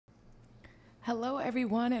Hello,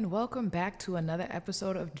 everyone, and welcome back to another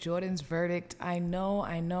episode of Jordan's Verdict. I know.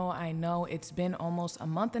 It's been almost a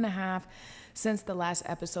month and a half since the last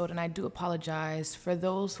episode, and I do apologize. For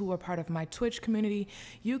those who are part of my Twitch community,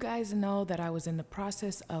 you guys know that I was in the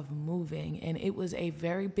process of moving, and it was a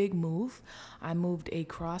very big move. I moved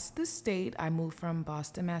across the state. I moved from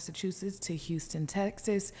Boston, Massachusetts to Houston,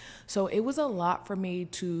 Texas. So it was a lot for me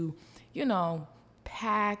to,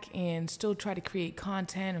 pack and still try to create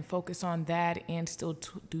content and focus on that and still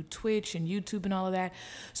do Twitch and YouTube and all of that.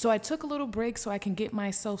 So I took a little break so I can get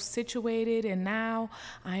myself situated, and now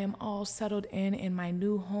I am all settled in my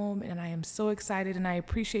new home, and I am so excited, and I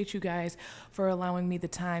appreciate you guys for allowing me the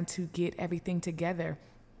time to get everything together.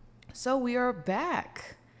 So we are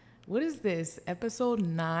back. What is this? Episode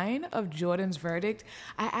 9 of Jordan's Verdict.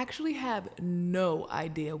 I actually have no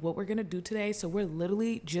idea what we're going to do today, so we're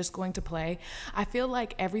literally just going to play. I feel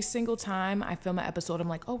like every single time I film an episode, I'm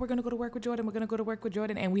like, oh, we're going to go to work with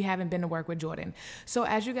Jordan, and we haven't been to work with Jordan. So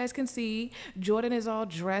as you guys can see, Jordan is all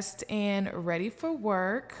dressed and ready for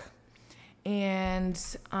work, and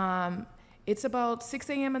it's about 6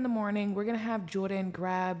 a.m. in the morning. We're going to have Jordan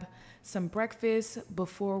grab some breakfast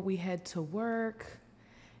before we head to work.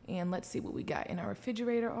 And let's see what we got in our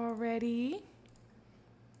refrigerator already.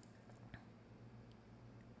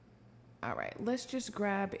 All right, let's just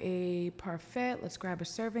grab a parfait. Let's grab a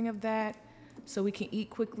serving of that so we can eat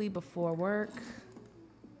quickly before work.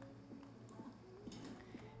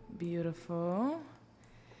 Beautiful.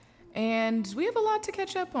 And we have a lot to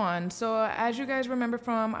catch up on. So as you guys remember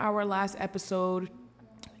from our last episode,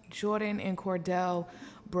 Jordan and Cordell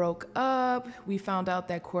broke up. We found out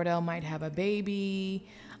that Cordell might have a baby.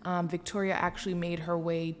 Victoria actually made her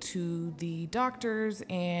way to the doctors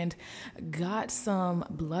and got some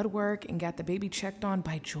blood work and got the baby checked on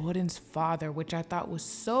by Jordan's father, which I thought was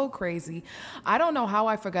so crazy. I don't know how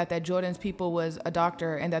I forgot that Jordan's people was a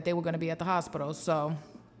doctor and that they were going to be at the hospital. So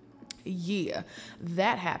yeah,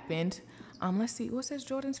 that happened. Let's see. What says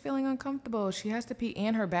Jordan's feeling uncomfortable? She has to pee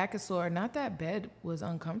and her back is sore. Not that bed was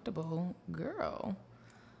uncomfortable. Girl.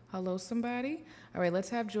 Hello, somebody. All right, let's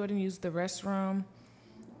have Jordan use the restroom.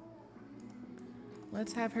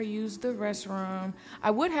 Let's have her use the restroom.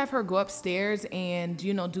 I would have her go upstairs and,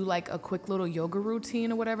 do like a quick little yoga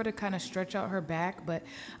routine or whatever to kind of stretch out her back. But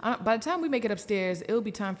by the time we make it upstairs, it'll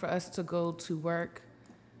be time for us to go to work.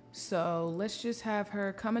 So let's just have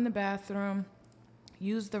her come in the bathroom,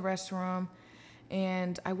 use the restroom.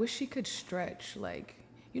 And I wish she could stretch. Like,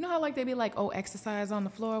 you know how like they be like, oh, exercise on the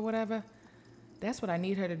floor or whatever? That's what I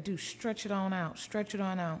need her to do. Stretch it on out. Stretch it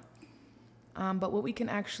on out. But what we can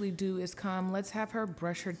actually do is let's have her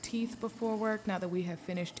brush her teeth before work now that we have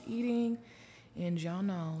finished eating. And y'all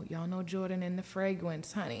know Jordan and the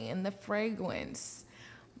fragrance, honey, and the fragrance.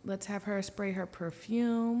 Let's have her spray her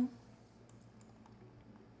perfume.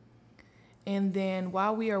 And then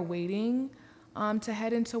while we are waiting to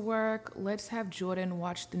head into work, let's have Jordan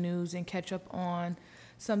watch the news and catch up on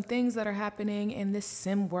some things that are happening in this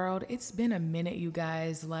sim world. It's been a minute, you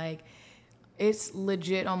guys. Like, it's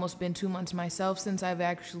legit almost been 2 months myself since I've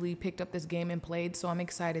actually picked up this game and played, so I'm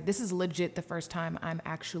excited. This is legit the first time I'm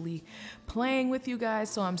actually playing with you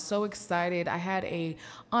guys, so I'm so excited. I had a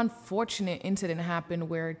unfortunate incident happen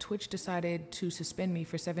where Twitch decided to suspend me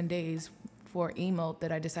for 7 days for emote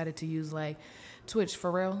that I decided to use. Like, Twitch,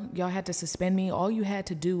 for real? Y'all had to suspend me? All you had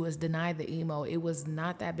to do was deny the emote. It was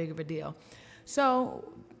not that big of a deal.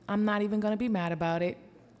 So I'm not even going to be mad about it.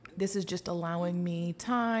 This is just allowing me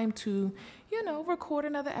time to, record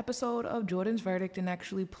another episode of Jordan's Verdict and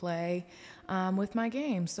actually play with my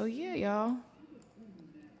game. So yeah, y'all.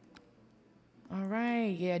 All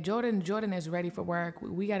right. Yeah, Jordan is ready for work.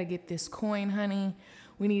 We got to get this coin, honey.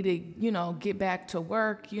 We need to, get back to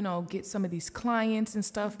work, get some of these clients and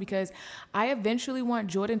stuff, because I eventually want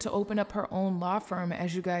Jordan to open up her own law firm,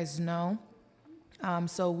 as you guys know.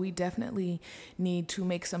 So we definitely need to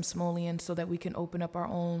make some simoleons so that we can open up our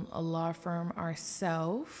own law firm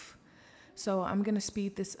ourselves. So I'm going to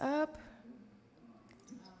speed this up.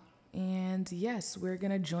 And yes, we're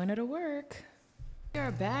going to join her to work. We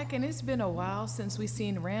are back, and it's been a while since we've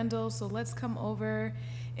seen Randall. So let's come over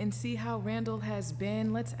and see how Randall has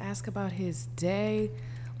been. Let's ask about his day.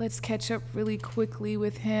 Let's catch up really quickly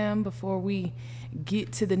with him before we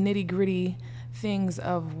get to the nitty-gritty things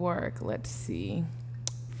of work. Let's see.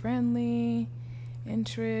 Friendly,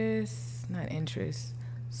 not interest,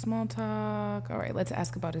 small talk. All right, let's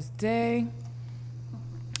ask about his day.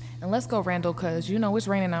 And let's go, Randall, because it's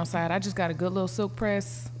raining outside. I just got a good little silk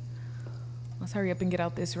press. Let's hurry up and get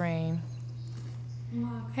out this rain.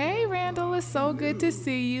 Hey, Randall, it's so good to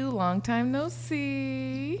see you. Long time no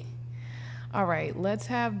see. All right, let's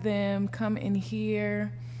have them come in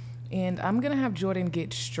here. And I'm going to have Jordan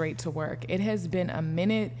get straight to work. It has been a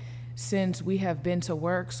minute since we have been to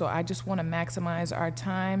work, so I just want to maximize our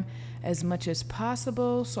time as much as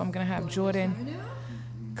possible. So I'm going to have Jordan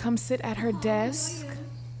come sit at her desk.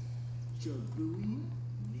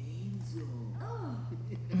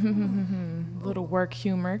 Little work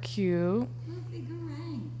humor, cute.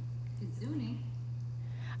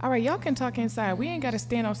 All right, y'all can talk inside. We ain't got to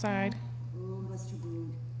stand outside.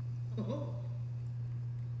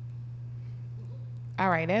 All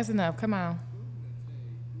right, that's enough. Come on.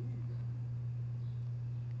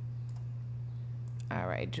 All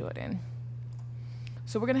right, Jordan.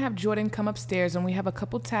 So we're going to have Jordan come upstairs, and we have a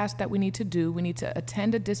couple tasks that we need to do. We need to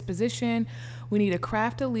attend a disposition. We need to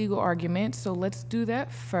craft a legal argument. So let's do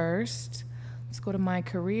that first. Let's go to my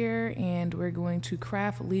career, and we're going to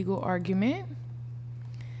craft legal argument.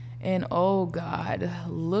 And oh God,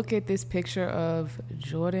 look at this picture of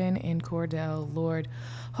Jordan and Cordell. Lord,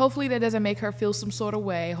 hopefully that doesn't make her feel some sort of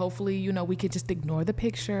way. Hopefully, you know, we could just ignore the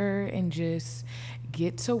picture and just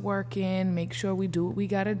get to working, make sure we do what we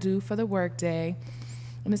got to do for the work day.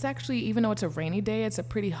 And it's actually, even though it's a rainy day, it's a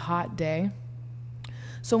pretty hot day.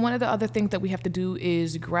 So one of the other things that we have to do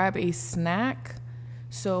is grab a snack.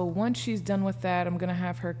 So once she's done with that, I'm going to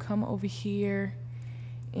have her come over here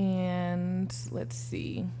and let's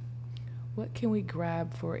see. What can we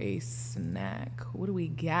grab for a snack? What do we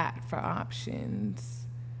got for options?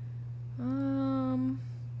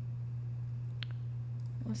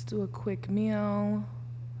 Let's do a quick meal.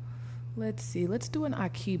 Let's see. Let's do an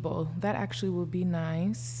akibo. That actually would be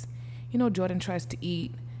nice. You know, Jordan tries to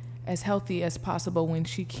eat as healthy as possible when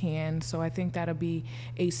she can, so I think that'll be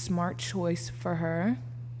a smart choice for her.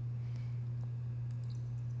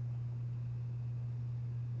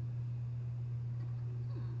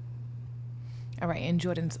 All right, and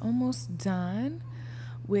Jordan's almost done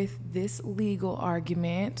with this legal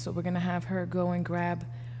argument. So we're going to have her go and grab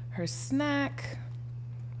her snack.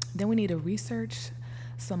 Then we need to research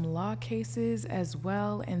some law cases as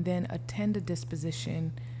well and then attend a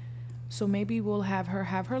disposition. So maybe we'll have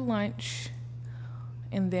her lunch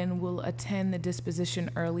and then we'll attend the disposition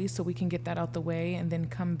early so we can get that out the way and then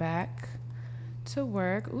come back to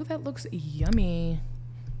work. Ooh, that looks yummy.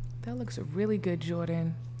 That looks really good,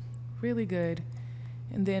 Jordan. Really good.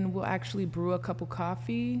 And then we'll actually brew a cup of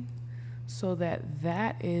coffee so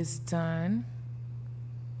that is done.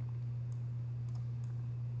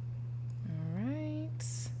 All right.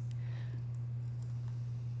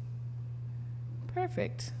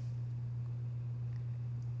 Perfect.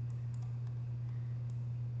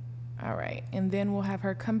 All right, and then we'll have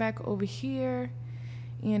her come back over here.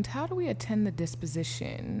 And how do we attend the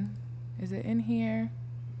disposition? Is it in here?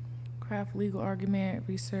 Craft legal argument,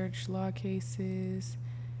 research law cases.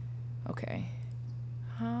 Okay.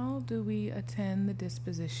 How do we attend the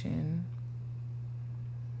disposition?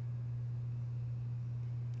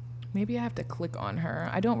 Maybe I have to click on her.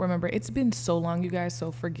 I don't remember. It's been so long, you guys,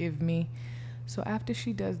 so forgive me. So after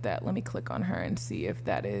she does that, let me click on her and see if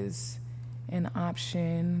that is an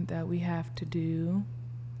option that we have to do.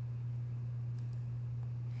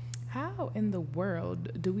 How in the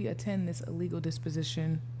world do we attend this illegal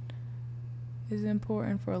disposition? Is it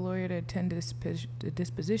important for a lawyer to attend the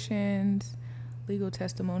dispositions? Legal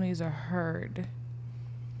testimonies are heard.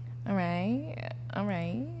 All right.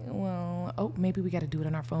 Well, oh, maybe we got to do it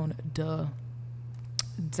on our phone. Duh,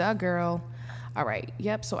 girl. All right.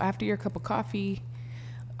 Yep. So after your cup of coffee,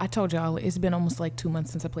 I told y'all it's been almost like 2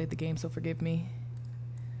 months since I played the game, so forgive me.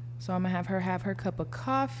 So I'm gonna have her cup of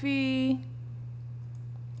coffee,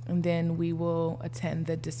 and then we will attend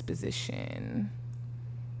the disposition.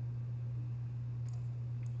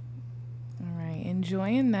 All right,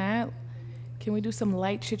 enjoying that. Can we do some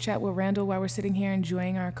light chit chat with Randall while we're sitting here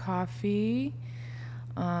enjoying our coffee?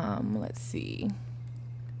 Let's see.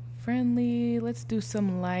 Friendly. Let's do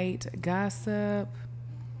some light gossip.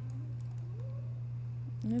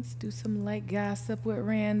 Let's do some light gossip with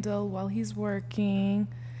Randall while he's working.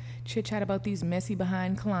 Chit chat about these messy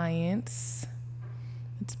behind clients.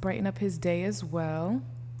 Let's brighten up his day as well.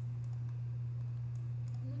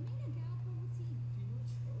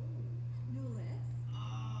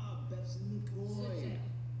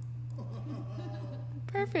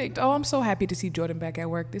 Perfect. Oh, I'm so happy to see Jordan back at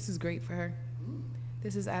work. This is great for her.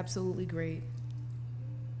 This is absolutely great.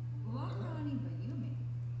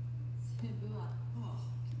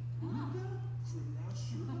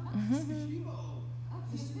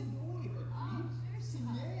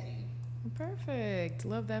 Perfect.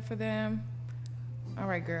 Love that for them. All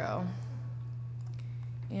right, girl.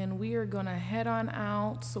 And we are going to head on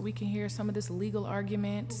out so we can hear some of this legal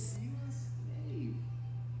arguments.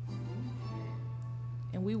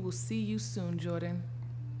 And we will see you soon, Jordan.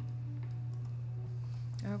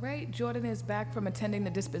 All right, Jordan is back from attending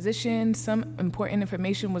the disposition. Some important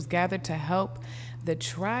information was gathered to help the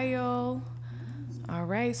trial. All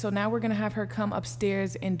right, so now we're gonna have her come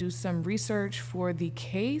upstairs and do some research for the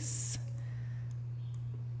case.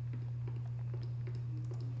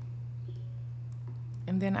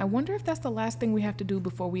 And then I wonder if that's the last thing we have to do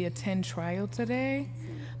before we attend trial today.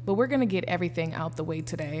 But we're gonna get everything out the way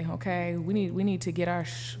today, okay? We need to get our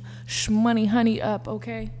shmoney honey up,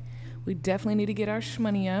 okay? We definitely need to get our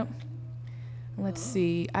shmoney up. Let's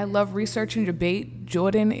see. I love research and debate.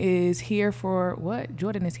 Jordan is here for what?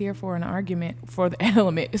 Jordan is here for an argument for the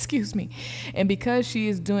element, excuse me. And because she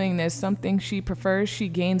is doing this, something she prefers, she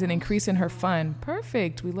gains an increase in her fun.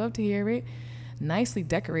 Perfect. We love to hear it. Nicely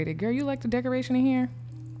decorated. Girl, you like the decoration in here?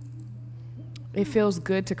 It feels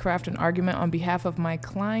good to craft an argument on behalf of my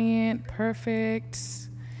client. Perfect.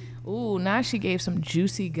 Ooh, now she gave some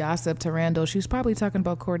juicy gossip to Randall. She's probably talking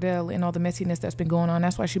about Cordell and all the messiness that's been going on.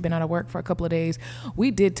 That's why she's been out of work for a couple of days.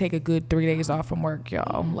 We did take a good 3 days off from work,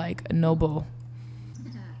 y'all. Like, no bull.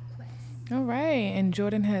 All right, and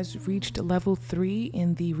Jordan has reached level 3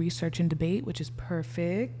 in the research and debate, which is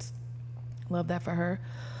perfect. Love that for her.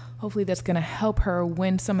 Hopefully that's going to help her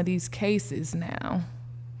win some of these cases now.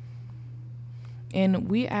 And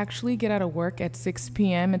we actually get out of work at 6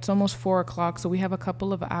 p.m. It's almost 4 o'clock, so we have a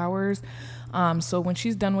couple of hours. So when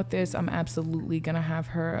she's done with this, I'm absolutely going to have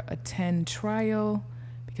her attend trial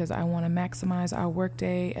because I want to maximize our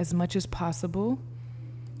workday as much as possible.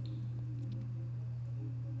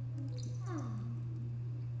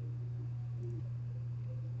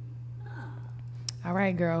 All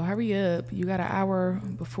right, girl, hurry up. You got an hour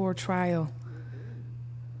before trial.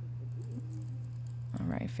 All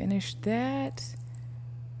right, finish that.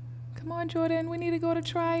 Come on, Jordan, we need to go to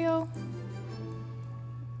trial.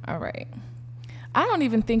 All right. I don't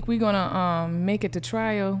even think we're gonna make it to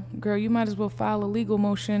trial. Girl, you might as well file a legal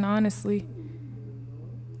motion, honestly.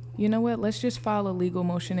 You know what? Let's just file a legal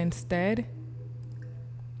motion instead.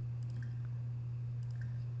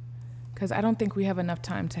 Because I don't think we have enough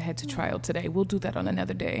time to head to trial today. We'll do that on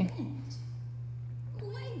another day.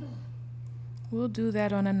 We'll do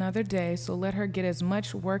that on another day, so let her get as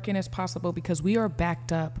much work in as possible because we are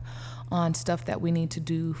backed up on stuff that we need to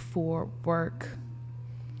do for work.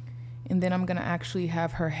 And then I'm gonna actually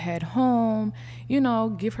have her head home, you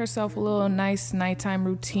know, give herself a little nice nighttime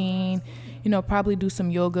routine, you know, probably do some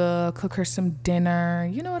yoga, cook her some dinner,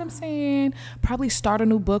 you know what I'm saying? Probably start a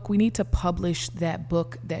new book. We need to publish that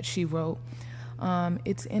book that she wrote.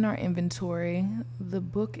 It's in our inventory. The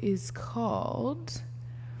book is called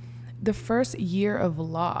The First Year of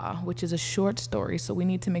Law, which is a short story. So we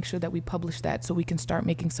need to make sure that we publish that so we can start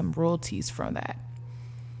making some royalties from that.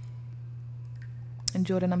 And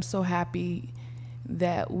Jordan, I'm so happy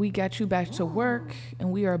that we got you back to work and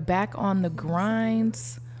we are back on the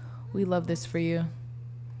grinds. We love this for you.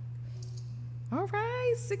 All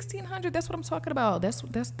right, 1,600. That's what I'm talking about. That's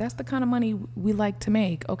the kind of money we like to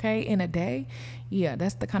make, okay? In a day. Yeah,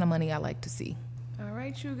 that's the kind of money I like to see. All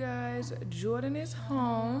right, you guys. Jordan is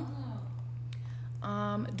home.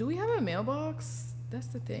 Do we have a mailbox? That's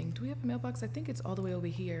the thing. Do we have a mailbox? I think it's all the way over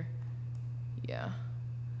here. Yeah.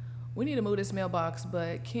 We need to move this mailbox,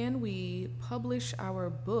 but can we publish our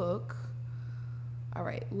book? All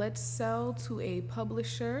right, let's sell to a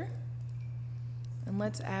publisher. And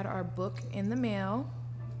let's add our book in the mail.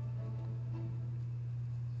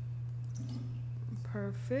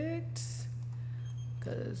 Perfect.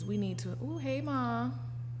 Because we need to, oh, hey, Ma.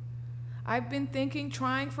 I've been thinking,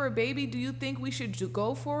 trying for a baby. Do you think we should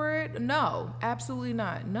go for it? No, absolutely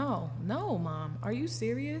not. No, Mom. Are you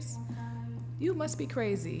serious? You must be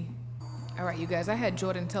crazy. All right, you guys, I had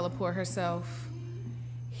Jordan teleport herself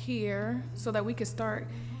here so that we could start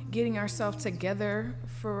getting ourselves together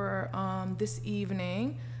for this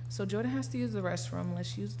evening. So Jordan has to use the restroom.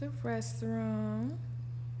 Let's use the restroom.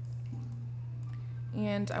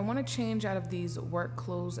 And I want to change out of these work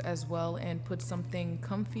clothes as well and put something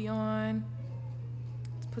comfy on.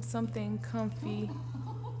 Let's put something comfy.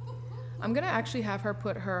 I'm going to actually have her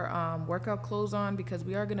put her workout clothes on because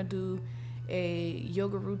we are going to do a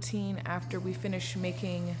yoga routine after we finish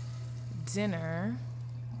making dinner.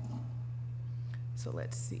 So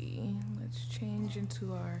let's see. Let's change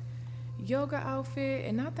into our yoga outfit.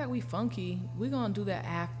 And not that we funky. We're going to do that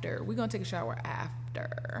after. We're going to take a shower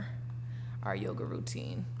after our yoga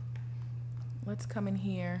routine. Let's come in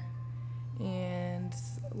here and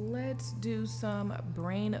let's do some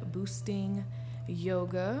brain boosting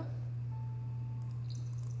yoga.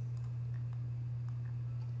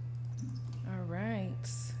 All right.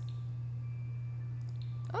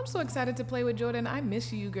 I'm so excited to play with Jordan. I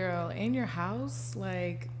miss you, girl. And your house,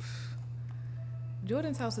 like,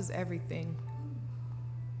 Jordan's house is everything.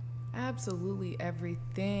 Absolutely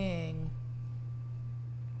everything.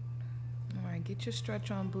 All right, get your stretch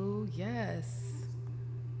on, boo. Yes.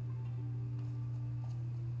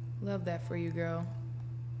 Love that for you, girl.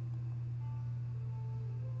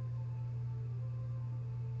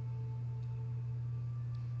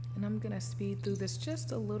 And I'm gonna speed through this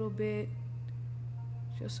just a little bit,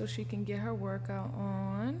 just so she can get her workout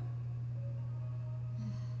on.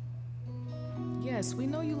 Yes, we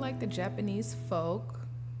know you like the Japanese folk.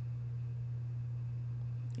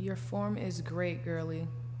 Your form is great, girly.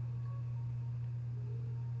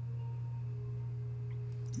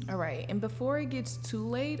 All right, and before it gets too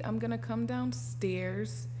late, I'm gonna come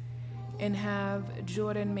downstairs and have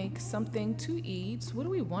Jordan make something to eat. What do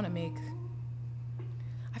we want to make?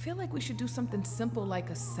 I feel like we should do something simple like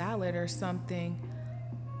a salad or something.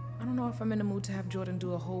 I don't know if I'm in the mood to have Jordan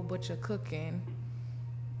do a whole bunch of cooking.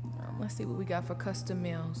 Let's see what we got for custom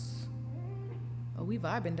meals. Oh, we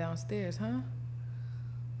vibing downstairs, huh?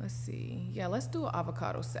 Let's see. Yeah, let's do an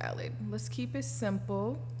avocado salad. Let's keep it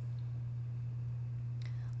simple.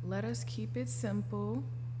 Let us keep it simple.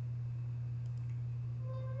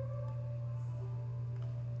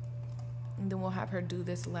 And then we'll have her do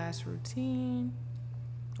this last routine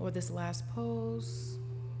or this last pose.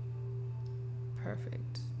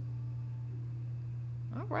 Perfect.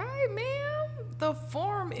 All right, ma'am. The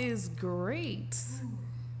form is great.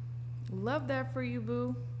 Love that for you,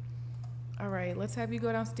 boo. All right, let's have you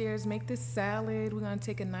go downstairs, make this salad. We're gonna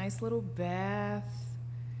take a nice little bath,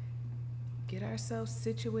 get ourselves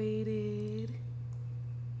situated.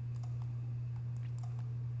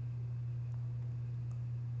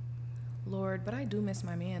 Lord, but I do miss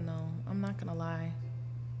my man though. I'm not gonna lie.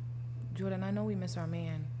 Jordan, I know we miss our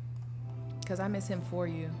man, because I miss him for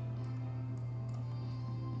you.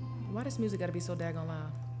 Why does music gotta be so daggone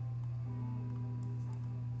loud?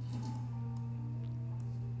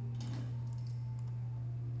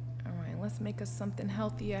 All right, let's make us something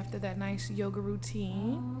healthy after that nice yoga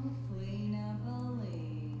routine.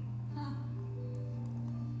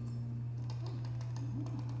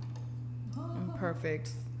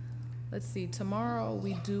 Perfect. Let's see, tomorrow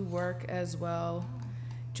we do work as well.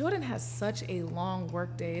 Jordan has such a long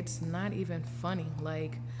work day. It's not even funny.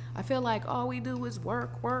 Like, I feel like all we do is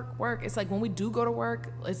work, work, work. It's like when we do go to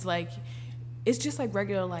work, it's like, it's just like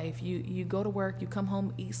regular life. You go to work, you come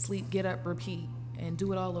home, eat, sleep, get up, repeat, and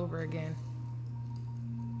do it all over again.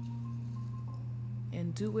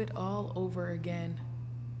 And do it all over again.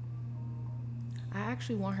 I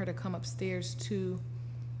actually want her to come upstairs too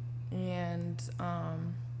and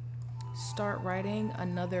start writing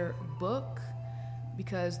another book,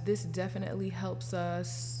 because this definitely helps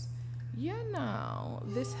us,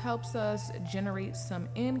 this helps us generate some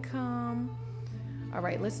income. All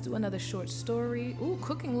right, let's do another short story. Ooh,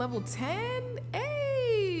 cooking level 10.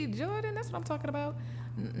 Hey, Jordan, that's what I'm talking about.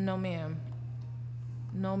 No, ma'am.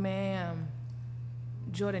 No, ma'am.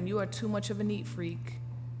 Jordan, you are too much of a neat freak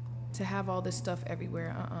to have all this stuff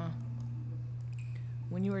everywhere.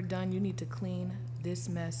 When you are done, you need to clean this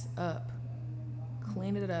mess up.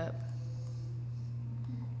 Clean it up.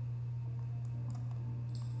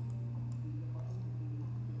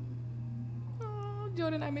 Oh,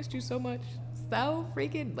 Jordan, I missed you so much. So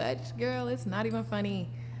freaking much, girl. It's not even funny.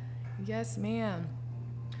 Yes, ma'am.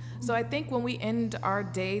 So I think when we end our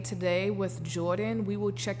day today with Jordan, we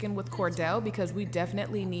will check in with Cordell, because we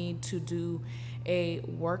definitely need to do a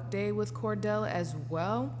work day with Cordell as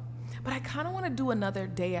well. But I kind of want to do another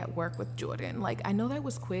day at work with Jordan. Like, I know that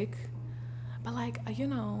was quick, but like, I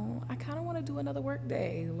kind of want to do another work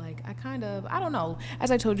day. Like, I don't know.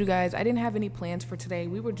 As I told you guys, I didn't have any plans for today.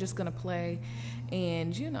 We were just going to play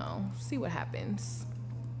and, see what happens.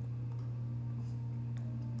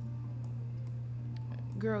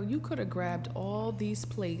 Girl, you could have grabbed all these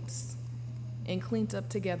plates and cleaned up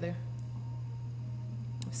together.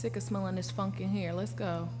 I'm sick of smelling this funk in here. Let's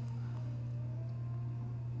go.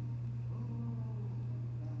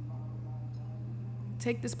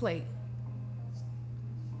 Take this plate.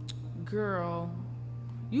 Girl,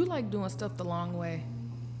 you like doing stuff the long way.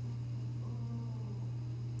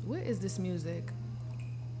 What is this music?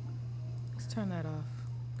 Let's turn that off,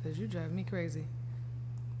 because you drive me crazy.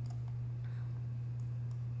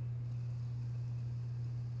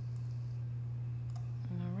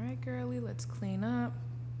 All right, girly, let's clean up.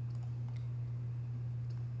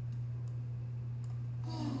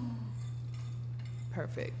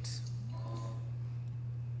 Perfect.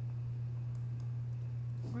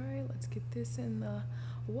 Right, let's get this in the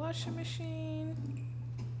washing machine.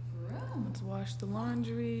 Let's wash the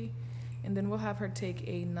laundry. And then we'll have her take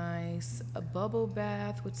a nice bubble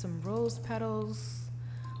bath with some rose petals.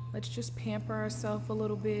 Let's just pamper ourselves a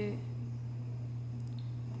little bit.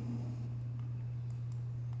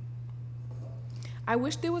 I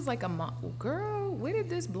wish there was like a girl, where did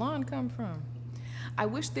this blonde come from? I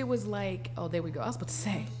wish there was like, oh, there we go. I was about to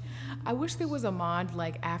say, I wish there was a mod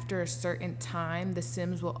like after a certain time, the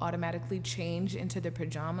Sims will automatically change into their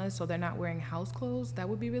pajamas so they're not wearing house clothes. That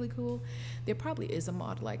would be really cool. There probably is a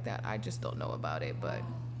mod like that. I just don't know about it, but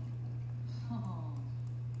I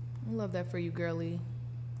love that for you, girly.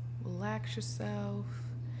 Relax yourself.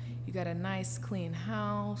 You got a nice clean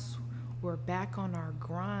house. We're back on our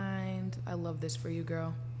grind. I love this for you,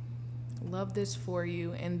 girl. Love this for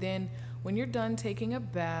you. And then when you're done taking a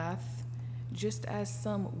bath, just as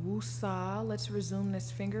some woosah, let's resume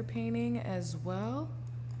this finger painting as well.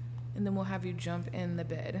 And then we'll have you jump in the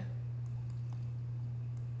bed.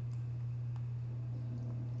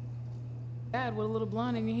 Bad with a little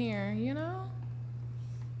blonde in your hair, you know?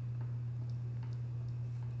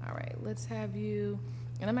 All right, let's have you,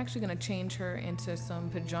 and I'm actually gonna change her into some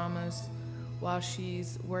pajamas while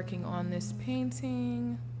she's working on this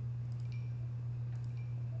painting.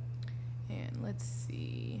 And let's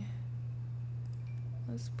see,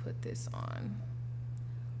 let's put this on.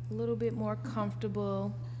 A little bit more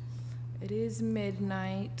comfortable. It is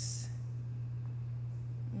midnight.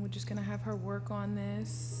 We're just gonna have her work on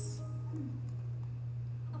this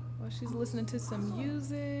while she's listening to some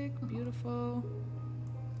music. Beautiful.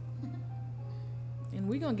 And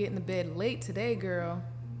we're gonna get in the bed late today, girl.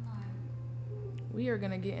 We are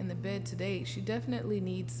gonna get in the bed today. She definitely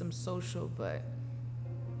needs some social, but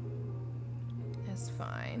that's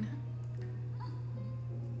fine.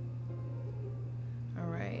 All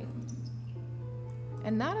right.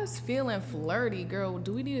 And not us feeling flirty, girl.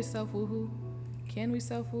 Do we need a self-woohoo? Can we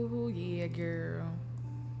self-woohoo? Yeah, girl.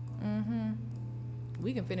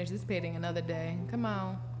 We can finish this painting another day. Come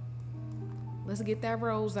on. Let's get that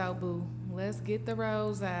rose out, boo. Let's get the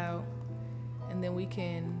rose out. And then we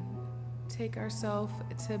can take ourselves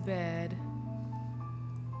to bed.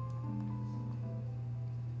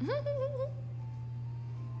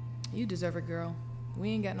 You deserve it, girl.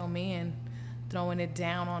 We ain't got no man throwing it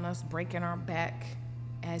down on us, breaking our back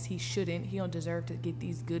as he shouldn't. He don't deserve to get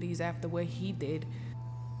these goodies after what he did.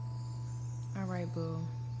 All right, boo.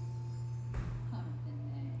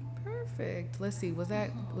 Perfect. Let's see. Was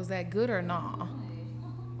that good or not?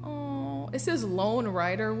 Oh, it says Lone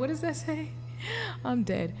Rider. What does that say? I'm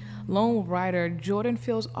dead. Lone Rider. Jordan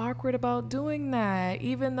feels awkward about doing that,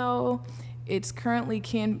 even though it certainly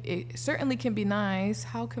can be nice.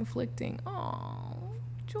 How conflicting. Oh,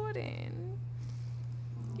 Jordan.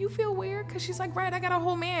 You feel weird? Because she's like, right, I got a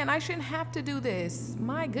whole man. I shouldn't have to do this.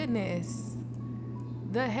 My goodness.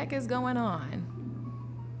 The heck is going on?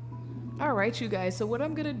 All right, you guys. So what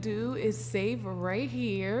I'm going to do is save right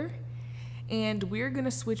here. And we're going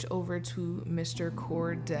to switch over to Mr.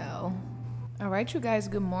 Cordell. All right, you guys,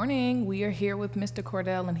 good morning. We are here with Mr.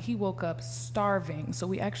 Cordell, and he woke up starving. So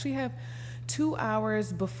we actually have 2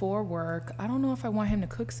 hours before work. I don't know if I want him to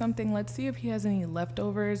cook something. Let's see if he has any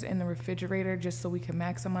leftovers in the refrigerator just so we can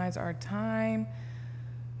maximize our time.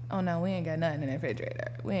 Oh, no, we ain't got nothing in the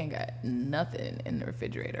refrigerator. We ain't got nothing in the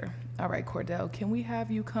refrigerator. All right, Cordell, can we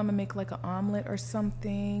have you come and make like an omelet or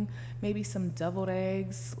something? Maybe some deviled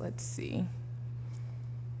eggs. Let's see.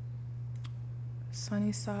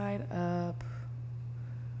 Sunny side up.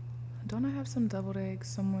 Don't I have some deviled eggs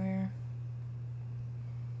somewhere?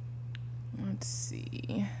 Let's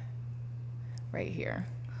see. Right here.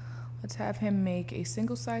 Let's have him make a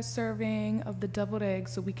single size serving of the deviled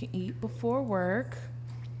eggs so we can eat before work.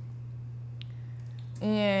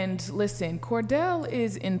 And listen, Cordell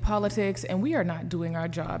is in politics and we are not doing our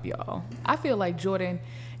job, y'all. I feel like Jordan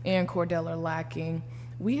and Cordell are lacking.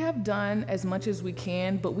 We have done as much as we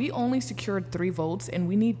can, but we only secured 3 votes and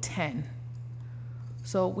we need 10.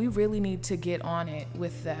 So we really need to get on it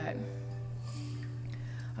with that.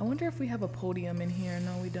 I wonder if we have a podium in here.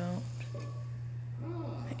 No, we don't.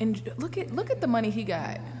 And look at the money he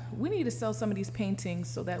got. We need to sell some of these paintings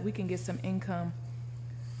so that we can get some income.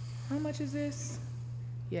 How much is this?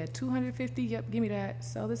 Yeah, 250. Yep, give me that.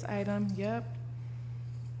 Sell this item. Yep.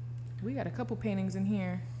 We got a couple paintings in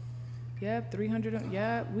here. Yep, 300.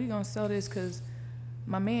 Yep, we gonna sell this because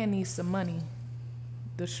my man needs some money.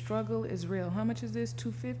 The struggle is real. How much is this?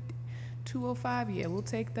 250? 205? Yeah, we'll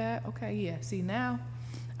take that. Okay, yeah. See, now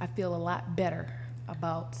I feel a lot better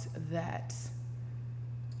about that.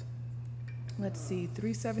 Let's see,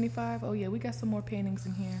 375. Oh yeah, we got some more paintings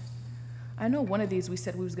in here. I know one of these we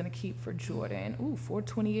said we was gonna keep for Jordan. Ooh,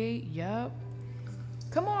 428. Yep.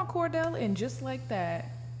 Come on, Cordell, and just like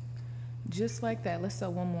that. Just like that. Let's sew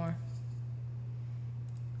one more.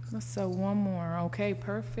 Let's sew one more. Okay,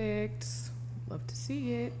 perfect. Love to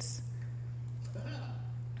see it.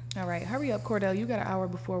 All right, hurry up, Cordell. You got an hour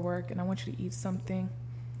before work, and I want you to eat something.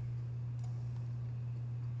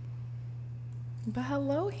 But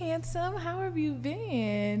hello, handsome. How have you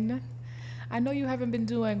been? I know you haven't been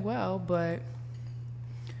doing well, but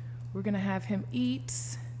we're going to have him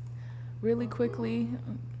eat really quickly.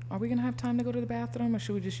 Are we going to have time to go to the bathroom, or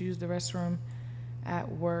should we just use the restroom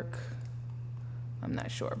at work? I'm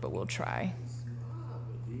not sure, but we'll try.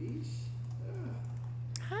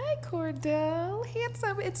 Hi, Cordell.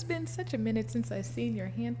 Handsome. It's been such a minute since I've seen your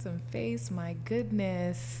handsome face. My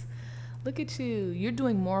goodness. Look at you. You're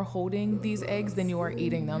doing more holding these eggs than you are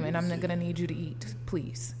eating them, and I'm not going to need you to eat.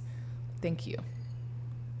 Please. Thank you.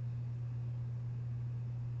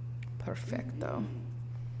 Perfecto.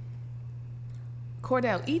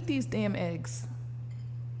 Cordell, eat these damn eggs.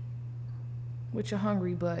 With your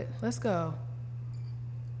hungry butt. Let's go.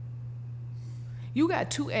 You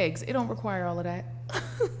got 2 eggs. It don't require all of that.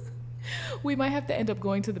 We might have to end up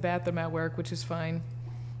going to the bathroom at work, which is fine.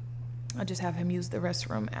 I'll just have him use the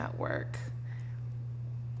restroom at work.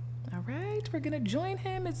 All right, we're gonna join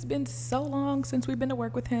him. It's been so long since we've been to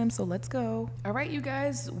work with him, so let's go. All right, you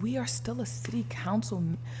guys, we are still a city council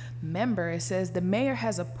member. It says the mayor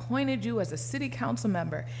has appointed you as a city council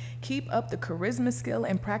member. Keep up the charisma skill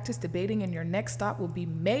and practice debating, and your next stop will be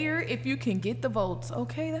mayor if you can get the votes.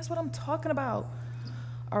 Okay, that's what I'm talking about.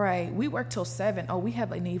 All right, we work till 7. Oh, we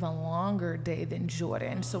have an even longer day than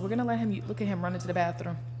Jordan, so we're gonna let him, look at him run into the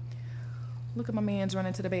bathroom. Look at my man's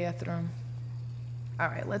running to the bathroom. All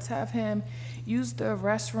right, let's have him use the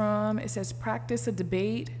restroom. It says practice a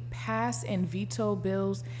debate, pass and veto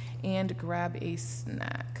bills, and grab a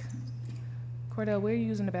snack. Cordell, where are you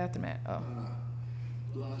using the bathroom at? Oh.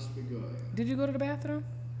 Did you go to the bathroom?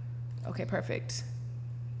 Okay, perfect.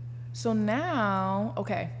 So now,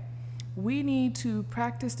 okay, we need to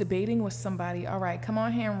practice debating with somebody. All right, come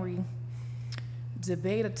on, Henry.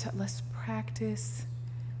 Let's practice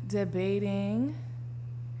debating.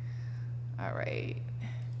 All right.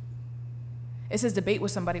 It says debate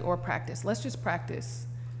with somebody or practice. Let's just practice.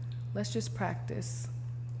 Let's just practice.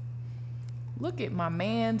 Look at my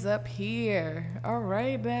man's up here. All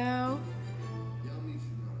right now.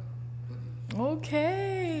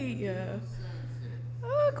 Okay.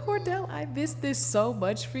 Oh, Cordell, I missed this so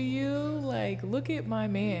much for you. Like, look at my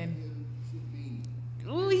man.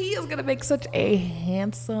 Ooh, he is gonna make such a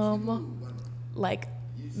handsome, like,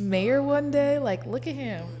 mayor one day. Like, look at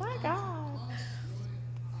him. My God.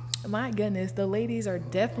 My goodness, the ladies are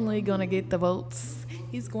definitely gonna get the votes.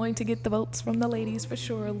 He's going to get the votes from the ladies for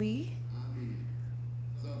surely.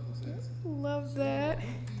 Love that.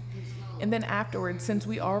 And then afterwards, since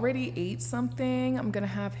we already ate something, I'm gonna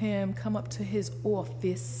have him come up to his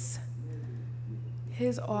office.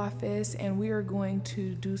 And we are going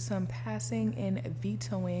to do some passing and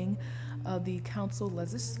vetoing of the council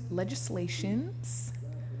legislations.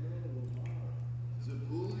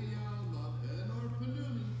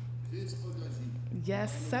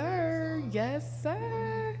 Yes, sir. Yes,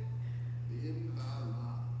 sir.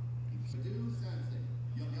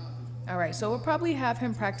 All right, so we'll probably have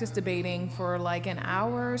him practice debating for like an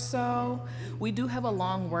hour or so. We do have a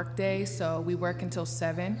long work day, so we work until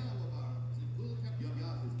 7.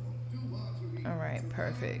 All right,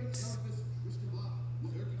 perfect.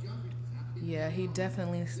 Yeah, he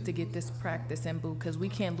definitely needs to get this practice in, boo, because we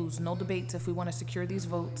can't lose no debates if we want to secure these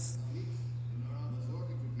votes.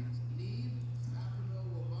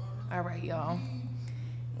 All right, y'all.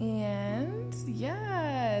 And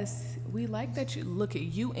yes, we like that you look at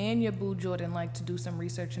you and your boo Jordan like to do some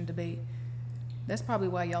research and debate. That's probably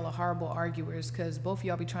why y'all are horrible arguers, because both of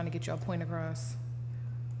y'all be trying to get y'all point across.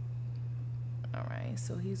 All right,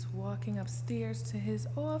 so he's walking upstairs to his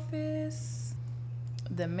office.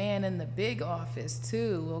 The man in the big office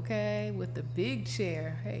too, okay, with the big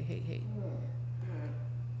chair. Hey.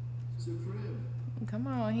 Come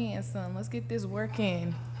on, handsome. Let's get this work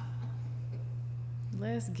in.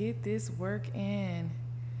 Let's get this work in.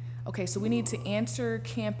 Okay, so we need to answer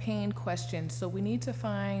campaign questions. So we need to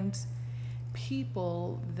find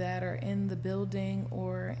people that are in the building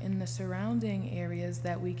or in the surrounding areas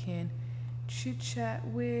that we can chit chat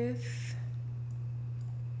with.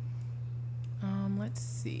 Let's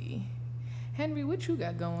see. Henry, what you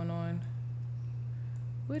got going on?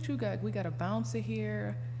 What you got? We got a bouncer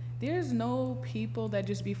here. There's no people that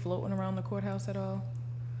just be floating around the courthouse at all.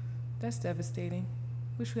 That's devastating.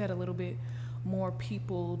 Wish we had a little bit more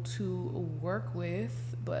people to work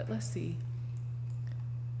with, but let's see.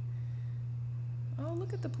 Oh,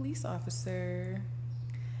 look at the police officer.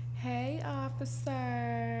 Hey,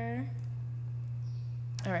 officer.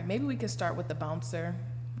 All right, maybe we can start with the bouncer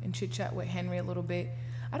and chit chat with Henry a little bit.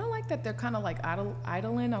 I don't like that they're kind of like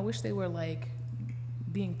idling. I wish they were like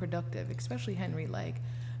being productive, especially Henry. Like,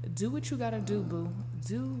 do what you gotta do, boo.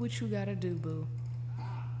 Do what you gotta do, boo.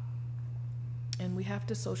 And we have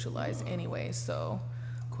to socialize anyway. So,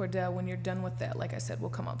 Cordell, when you're done with that, like I said, we'll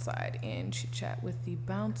come outside and chit chat with the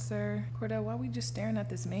bouncer. Cordell, why are we just staring at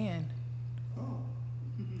this man?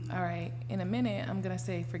 All right, in a minute, I'm gonna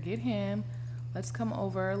say, forget him. Let's come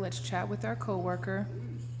over. Let's chat with our coworker.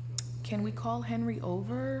 Can we call Henry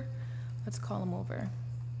over? Let's call him over.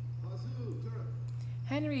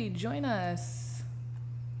 Henry, join us.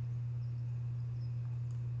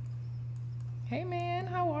 Hey man,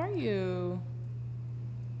 how are you?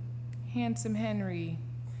 Handsome Henry.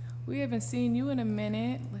 We haven't seen you in a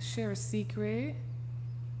minute. Let's share a secret.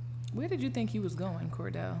 Where did you think you was going,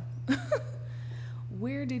 Cordell?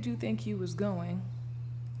 Where did you think you was going?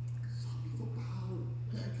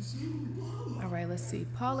 All right, let's see.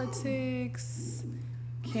 Politics,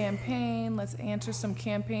 campaign. Let's answer some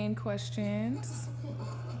campaign questions.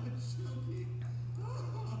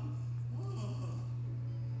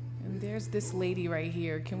 And there's this lady right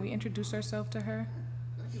here. Can we introduce ourselves to her?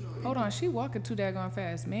 Hold on, she walking too daggone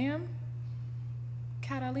fast. Ma'am?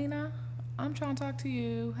 Catalina? I'm trying to talk to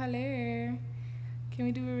you. Hello. Can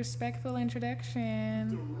we do a respectful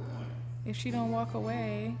introduction? If she don't walk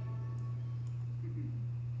away.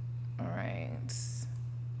 All right.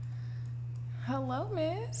 Hello,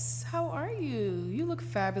 miss. How are you? You look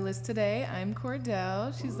fabulous today. I'm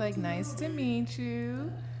Cordell. She's like, nice to meet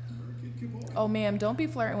you. Oh, ma'am, don't be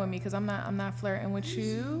flirting with me because I'm not flirting with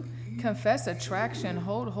you. Confess attraction.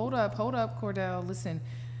 Hold up, Cordell. Listen,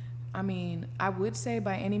 I mean, I would say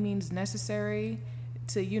by any means necessary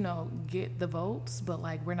to, you know, get the votes, but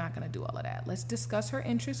like, we're not going to do all of that. Let's discuss her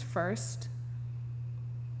interests first.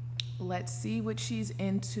 Let's see what she's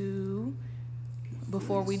into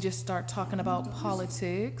before we just start talking about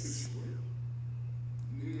politics.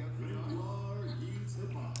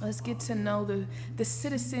 Let's get to know the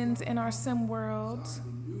citizens in our sim world.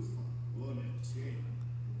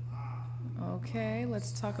 Okay,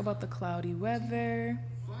 let's talk about the cloudy weather.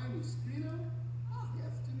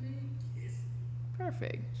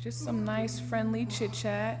 Perfect. Just some nice, friendly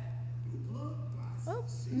chit-chat. Oh,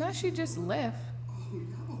 now she just left.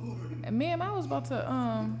 And ma'am, I was about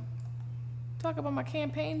to talk about my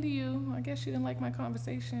campaign to you. I guess she didn't like my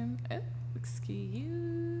conversation.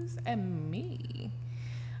 Excuse me.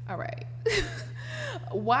 All right.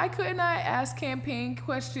 Why couldn't I ask campaign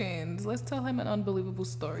questions? Let's tell him an unbelievable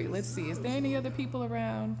story. Let's see. Is there any other people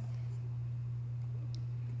around?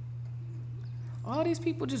 All these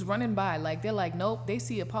people just running by. Like, they're like, nope. They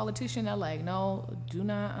see a politician. They're like, no, do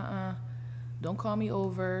not, don't call me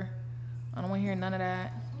over. I don't want to hear none of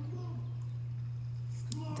that.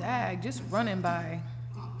 Dag, just running by.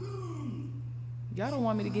 Y'all don't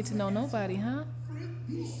want me to get to know nobody, huh?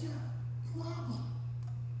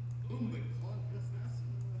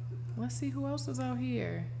 Let's see who else is out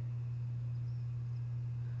here.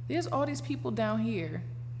 There's all these people down here.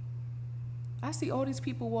 I see all these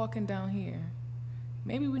people walking down here.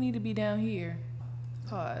 Maybe we need to be down here.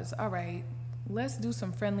 Pause. All right. Let's do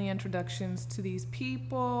some friendly introductions to these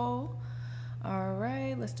people. All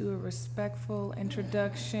right. Let's do a respectful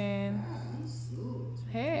introduction.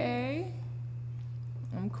 Hey.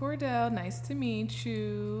 I'm Cordell. Nice to meet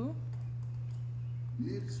you.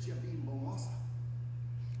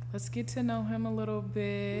 Let's get to know him a little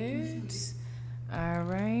bit. All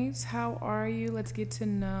right. How are you? Let's get to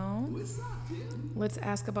know. Let's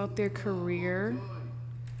ask about their career.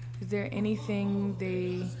 Is there anything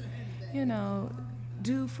they, you know,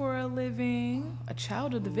 do for a living? A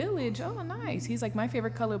child of the village. Oh, nice. He's like, my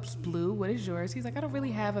favorite color is blue. What is yours? He's like, I don't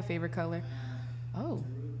really have a favorite color. Oh.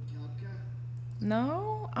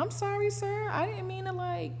 No? I'm sorry, sir. I didn't mean to,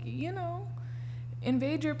 like, you know,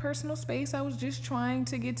 invade your personal space. I was just trying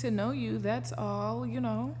to get to know you. That's all, you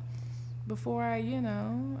know, before I, you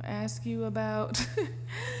know, ask you about,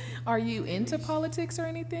 are you into politics or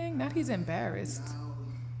anything? Not he's embarrassed.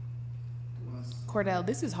 Cordell,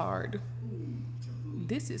 this is hard.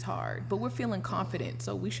 This is hard, but we're feeling confident.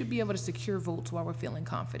 So we should be able to secure votes while we're feeling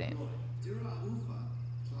confident.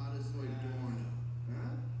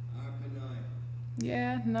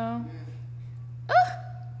 Yeah, no.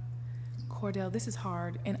 Cordell, this is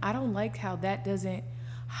hard. And I don't like how that doesn't,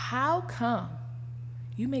 how come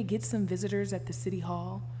you may get some visitors at the city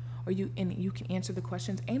hall or you can answer the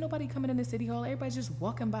questions. Ain't nobody coming in the city hall. Everybody's just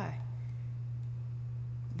walking by.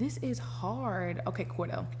 This is hard. Okay,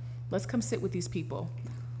 Cordell, Let's come sit with these people.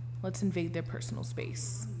 Let's invade their personal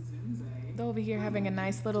space. They're over here having a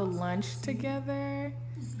nice little lunch together.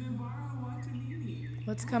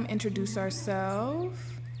 Let's come introduce ourselves.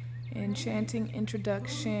 Enchanting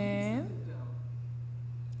introduction.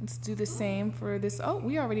 Let's do the same for this. Oh,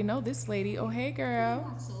 we already know this lady. Oh, hey,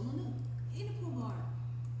 girl.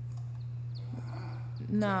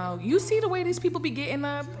 No, you see the way these people be getting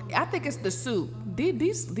up? I think it's the suit.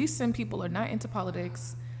 These Sim people are not into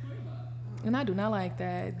politics. And I do not like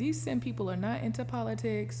that. These Sim people are not into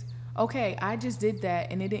politics. Okay, I just did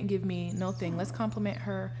that and it didn't give me no thing. Let's compliment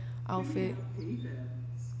her outfit.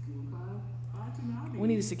 We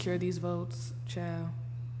need to secure these votes, child.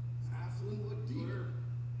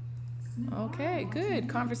 Okay, good.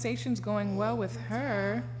 Conversation's going well with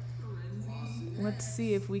her. Let's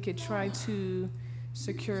see if we could try to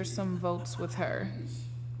secure some votes with her.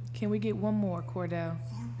 Can we get one more, Cordell?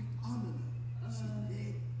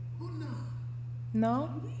 No?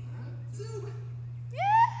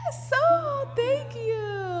 Yes! Oh, thank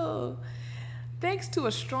you. Thanks to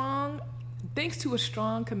a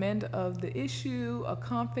strong command of the issue, a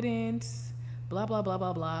confidence, blah, blah, blah,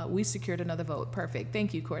 blah, blah. We secured another vote. Perfect.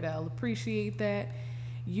 Thank you, Cordell. Appreciate that.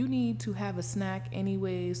 You need to have a snack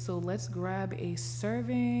anyway, so let's grab a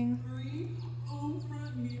serving.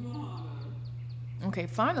 Okay,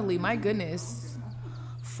 finally, my goodness.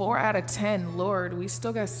 4 out of 10. Lord, we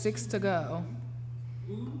still got 6 to go.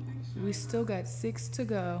 We still got 6 to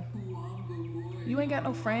go. You ain't got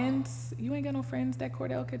no friends? You ain't got no friends that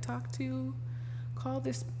Cordell could talk to? Call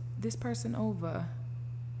this person over.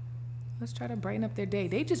 Let's try to brighten up their day.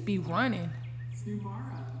 They just be running.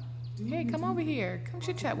 Hey, come over here. Come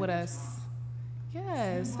chit chat with us.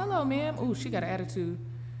 Yes. Hello, ma'am. Ooh, she got an attitude.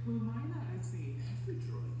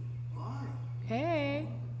 Hey.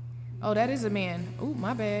 Oh, that is a man. Ooh,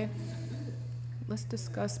 my bad. Let's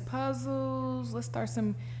discuss puzzles. Let's start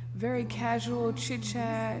some very casual chit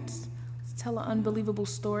chats. Tell an unbelievable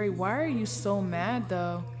story. Why are you so mad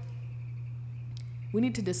though? We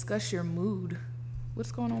need to discuss your mood.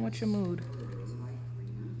 What's going on with your mood?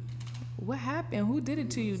 What happened? Who did it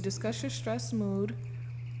to you? Discuss your stress mood.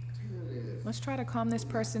 Let's try to calm this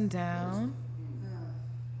person down.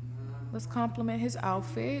 Let's compliment his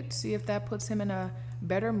outfit. See if that puts him in a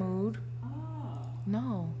better mood.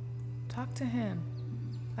 No. Talk to him.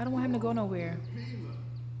 I don't want him to go nowhere.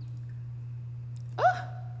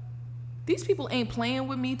 These people ain't playing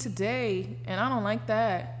with me today, and I don't like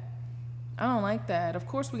that. I don't like that. Of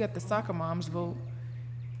course, we got the soccer moms vote.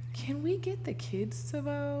 Can we get the kids to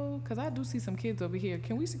vote? Because I do see some kids over here.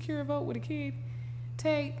 Can we secure a vote with a kid?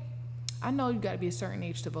 Tay, I know you got to be a certain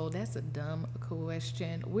age to vote. That's a dumb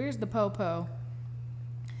question. Where's the po-po?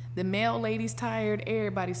 The male lady's tired.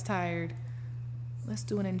 Everybody's tired. Let's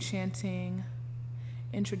do an enchanting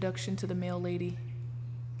introduction to the male lady.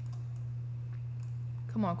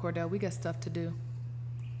 Come on, Cordell. We got stuff to do.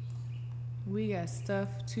 We got stuff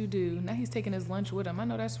to do. Now he's taking his lunch with him. I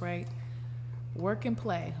know that's right. Work and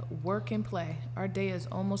play. Work and play. Our day is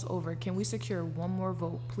almost over. Can we secure one more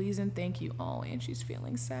vote, please and thank you? Oh, and she's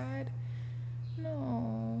feeling sad.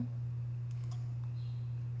 No.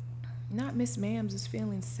 Not Miss Mams is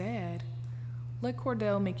feeling sad. Let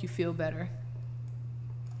Cordell make you feel better.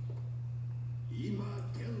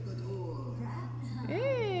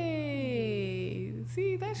 Hey,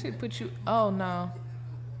 see, that should put you, oh no.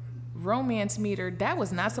 Romance meter. That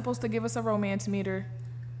was not supposed to give us a romance meter.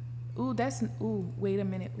 Ooh, wait a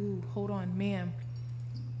minute. Ooh, hold on, ma'am.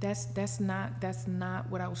 That's not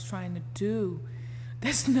what I was trying to do.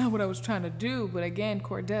 That's not what I was trying to do. But again,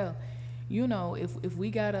 Cordell, you know, if we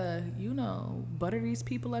gotta, you know, butter these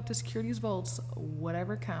people up to secure these votes,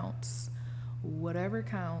 whatever counts. Whatever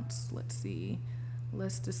counts. Let's see.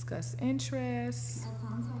 Let's discuss interests.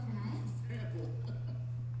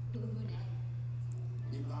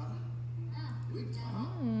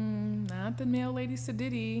 Not the male lady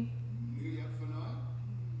Sadidi.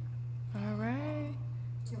 All right.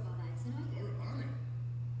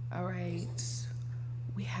 All right.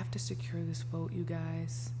 We have to secure this vote, you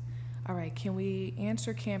guys. All right. Can we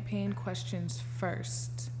answer campaign questions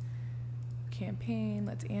first? Campaign.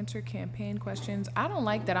 Let's answer campaign questions. I don't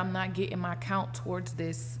like that I'm not getting my count towards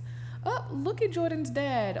this. Oh, look at Jordan's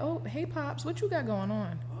dad. Oh, hey, Pops. What you got going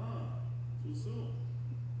on?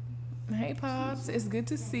 Hey, Pops. It's good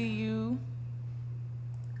to see you.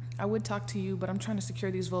 I would talk to you, but I'm trying to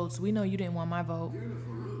secure these votes. We know you didn't want my vote.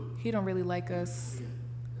 He don't really like us.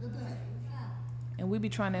 And we be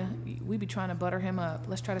trying to butter him up.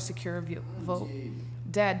 Let's try to secure a vote.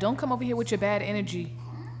 Dad, don't come over here with your bad energy.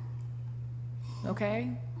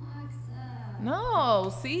 Okay?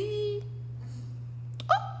 No, see?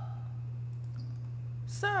 Oh,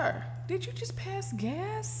 Sir, did you just pass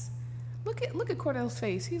gas? Look at Cordell's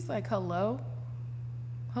face. He's like, hello?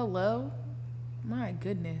 Hello? My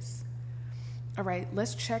goodness. All right,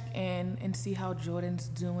 let's check in and see how Jordan's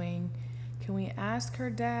doing. Can we ask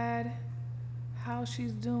her dad how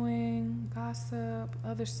she's doing? Gossip,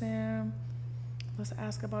 other Sim. Let's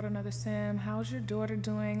ask about another Sim. How's your daughter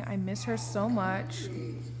doing? I miss her so much.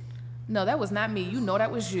 No, that was not me. You know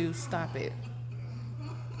that was you. Stop it.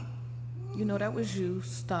 You know that was you.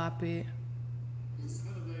 Stop it.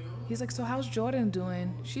 He's like, so how's Jordan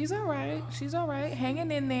doing? She's all right. She's all right.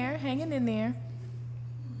 Hanging in there. Hanging in there.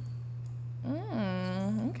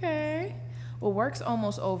 Okay. Well, work's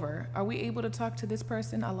almost over. Are we able to talk to this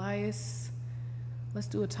person, Elias? Let's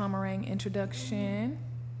do a Tamarang introduction.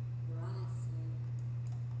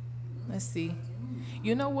 Let's see.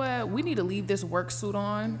 You know what? We need to leave this work suit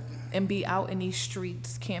on and be out in these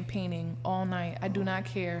streets campaigning all night. I do not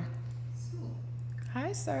care.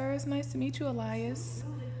 Hi, sir. It's nice to meet you, Elias.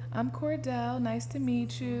 I'm Cordell. Nice to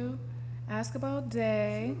meet you. Ask about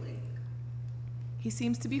Day. He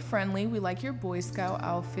seems to be friendly. We like your Boy Scout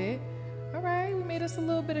outfit. All right. We made us a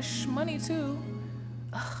little bit of money, too.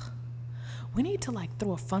 Ugh. We need to, like,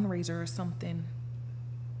 throw a fundraiser or something.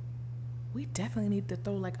 We definitely need to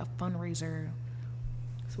throw, like, a fundraiser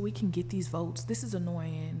so we can get these votes. This is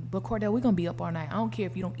annoying. But, Cordell, we're going to be up all night. I don't care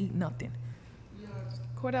if you don't eat nothing.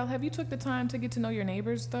 Cordell, have you took the time to get to know your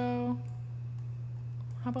neighbors, though?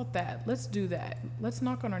 How about that? Let's do that. Let's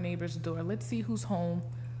knock on our neighbor's door. Let's see who's home.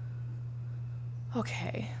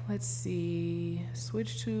 Okay, let's see.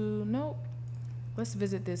 Switch to, nope. Let's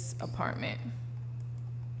visit this apartment.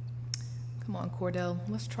 Come on, Cordell.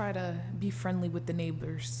 Let's try to be friendly with the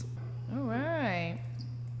neighbors. All right.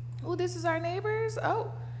 Oh, this is our neighbors?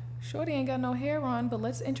 Oh, Shorty ain't got no hair on, but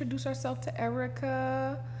let's introduce ourselves to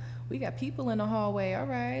Erica. We got people in the hallway. All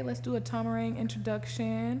right, let's do a Tamarang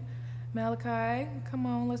introduction. Malachi, come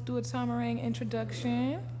on, let's do a Tamarang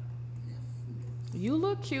introduction. You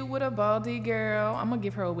look cute with a baldy, girl. I'm gonna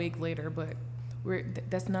give her a wig later, but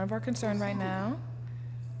that's none of our concern right now.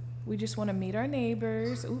 We just want to meet our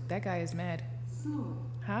neighbors. Ooh, that guy is mad.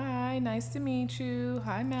 Hi, nice to meet you.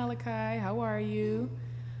 Hi, Malachi, how are you?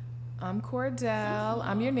 I'm Cordell.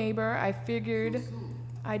 I'm your neighbor. I figured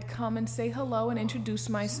I'd come and say hello and introduce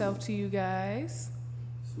myself to you guys.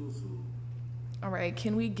 All right,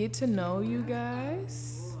 can we get to know you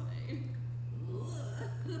guys?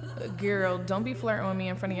 Girl, don't be flirting with me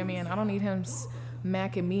in front of your man. I don't need him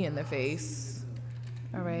smacking me in the face.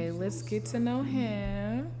 All right, let's get to know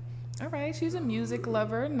him. All right, she's a music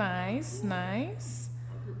lover. Nice, nice.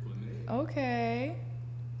 Okay.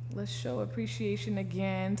 Let's show appreciation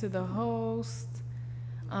again to the host.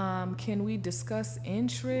 Can we discuss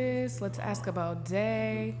interests? Let's ask about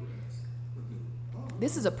Day.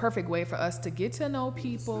 This is a perfect way for us to get to know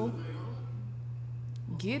people.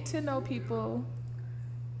 Get to know people.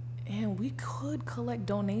 And we could collect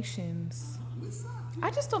donations. I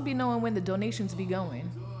just don't be knowing when the donations be going.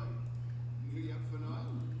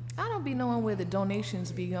 I don't be knowing where the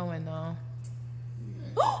donations be going, though.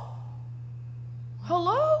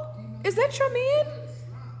 Hello? Is that your man?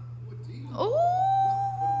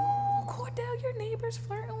 Oh, Cordell, your neighbor's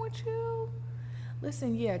flirting with you.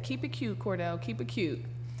 Listen, yeah, keep it cute, Cordell. Keep it cute.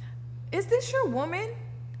 Is this your woman?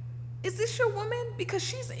 Is this your woman? Because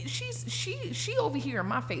she over here in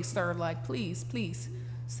my face, sir. Like, please, please,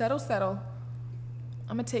 settle.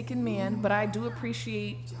 I'm a taken man, but I do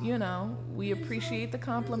appreciate, you know, we appreciate the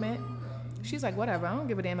compliment. She's like, whatever, I don't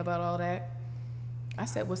give a damn about all that. I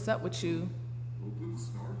said, what's up with you?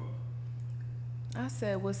 I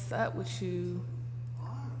said, what's up with you?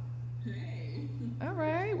 All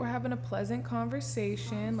right, we're having a pleasant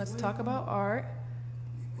conversation. Let's talk about art.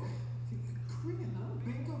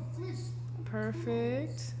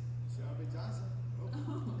 Perfect.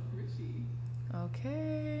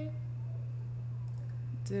 Okay.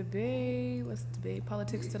 Debate. Let's debate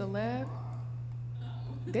politics to the left.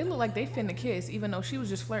 They look like they finna kiss, even though she was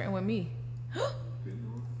just flirting with me.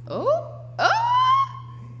 Oh!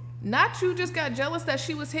 Not you just got jealous that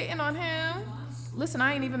she was hitting on him. Listen,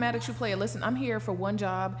 I ain't even mad at you, player. Listen, I'm here for one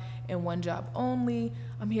job and one job only.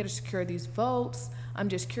 I'm here to secure these votes. I'm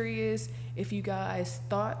just curious if you guys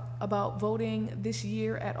thought about voting this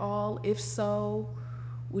year at all. If so,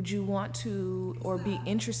 would you want to or be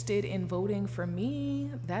interested in voting for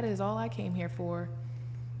me? That is all I came here for.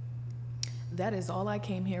 That is all I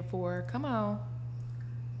came here for. Come on.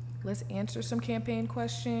 Let's answer some campaign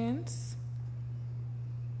questions.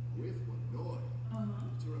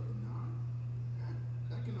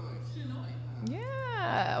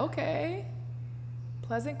 Yeah, okay.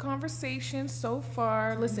 Pleasant conversation so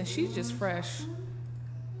far. Listen, she's just fresh.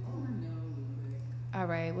 All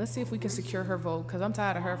right, let's see if we can secure her vote, because I'm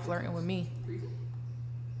tired of her flirting with me.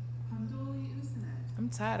 I'm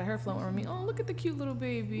tired of her flirting with me. Oh, look at the cute little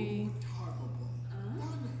baby.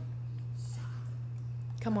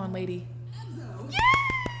 Come on, lady. Yay!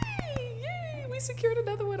 Yay! We secured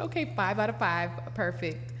another one. Okay, 5 out of 5.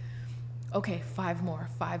 Perfect. Okay, 5 more.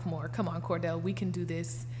 5 more. Come on, Cordell. We can do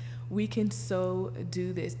this. We can so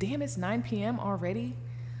do this. Damn, it's 9 p.m. already.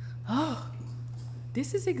 Oh,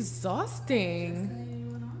 this is exhausting.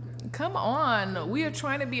 Come on. We are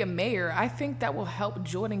trying to be a mayor. I think that will help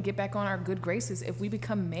Jordan get back on our good graces if we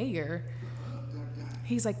become mayor.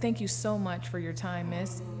 He's like, thank you so much for your time,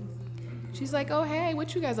 miss. She's like, oh, hey,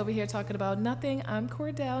 what you guys over here talking about? Nothing. I'm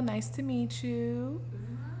Cordell. Nice to meet you.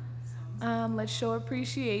 Let's show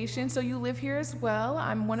appreciation. So you live here as well.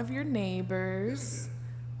 I'm one of your neighbors.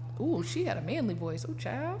 Ooh, she had a manly voice. Oh,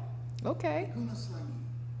 child. Okay.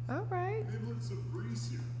 All right.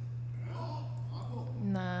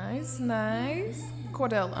 Nice, nice.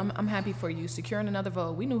 Cordell, I'm happy for you. Securing another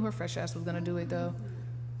vote. We knew her fresh ass was gonna do it though.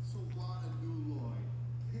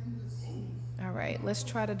 All right, let's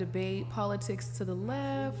try to debate politics to the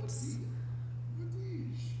left.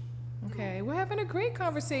 Okay, we're having a great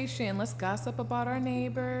conversation. Let's gossip about our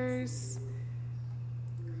neighbors.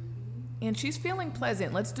 And she's feeling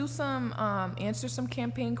pleasant. Let's do some, answer some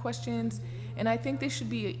campaign questions. And I think this should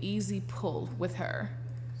be an easy pull with her.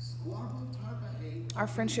 Our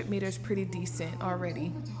friendship meter is pretty decent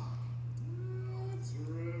already.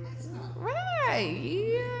 Right,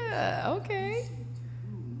 yeah, okay.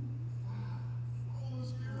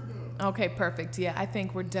 Okay, perfect. Yeah, I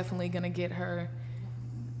think we're definitely gonna get her.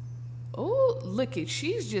 Oh, look it,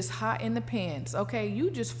 she's just hot in the pants. Okay,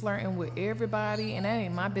 you just flirting with everybody, and that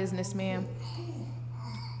ain't my business, ma'am.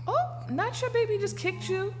 Oh, not your baby just kicked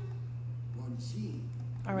you.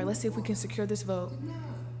 All right, let's see if we can secure this vote.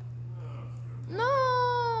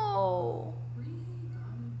 No.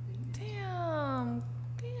 Damn,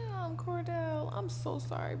 Cordell. I'm so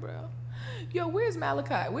sorry, bro. Yo, where's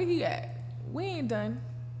Malachi? Where he at? We ain't done.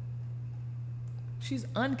 She's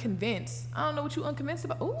unconvinced. I don't know what you unconvinced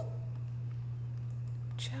about. Ooh.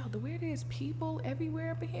 Child, the weird is people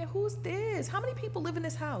everywhere up in here. Who's this? How many people live in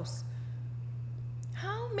this house?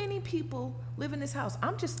 How many people live in this house?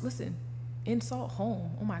 I'm just, listen, insult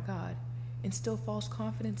home. Oh my God. Instill false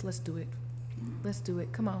confidence. Let's do it. Let's do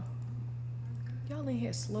it. Come on. Y'all in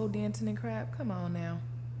here slow dancing and crap. Come on now.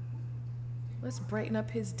 Let's brighten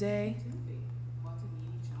up his day.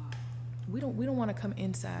 We don't want to come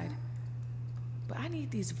inside. But I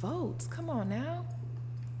need these votes. Come on now.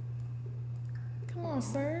 Come on,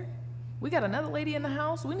 sir. We got another lady in the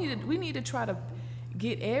house. We need to try to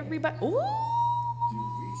get everybody. Ooh.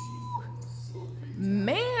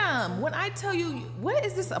 Ma'am, when I tell you, what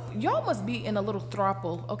is this? Y'all must be in a little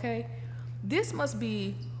throuple, okay? This must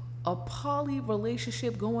be a poly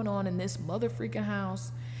relationship going on in this mother freaking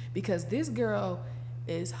house, because this girl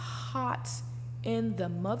is hot in the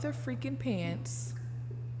mother freaking pants.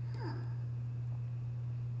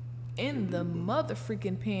 In the mother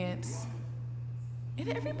freaking pants. And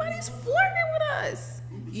everybody's flirting with us.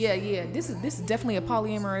 Yeah. This is definitely a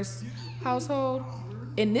polyamorous household.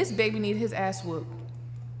 And this baby need his ass whooped.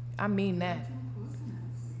 I mean that.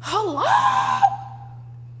 Hello?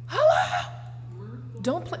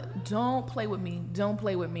 Don't play with me. Don't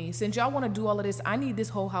play with me. Since y'all want to do all of this, I need this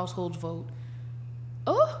whole household's vote.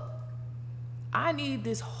 Oh, I need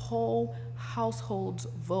this whole household's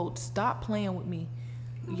vote. Stop playing with me.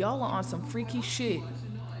 Y'all are on some freaky shit.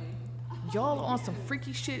 Y'all are on some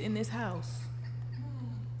freaky shit in this house.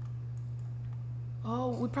 Oh,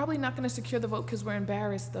 we're probably not going to secure the vote because we're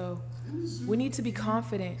embarrassed, though. We need to be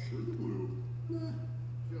confident.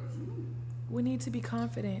 We need to be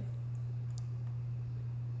confident.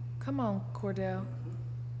 Come on, Cordell.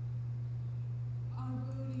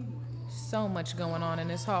 So much going on in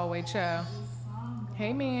this hallway, child.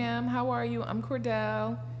 Hey, ma'am. How are you? I'm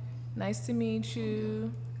Cordell. Nice to meet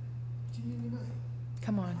you.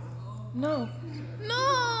 Come on. No.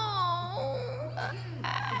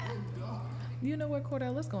 You know what,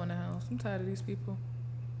 Cordell? Let's go in the house. I'm tired of these people.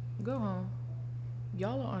 Go home.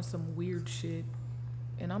 Y'all are on some weird shit,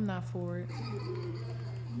 and I'm not for it.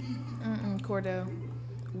 Cordell.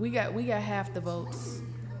 We got half the votes.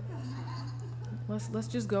 Let's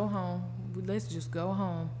just go home. Let's just go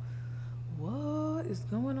home. What is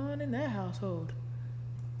going on in that household?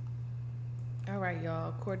 All right,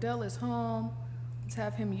 y'all. Cordell is home. Let's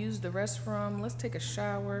have him use the restroom. Let's take a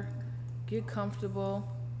shower. Get comfortable.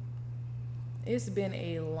 It's been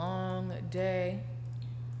a long day.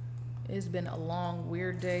 It's been a long,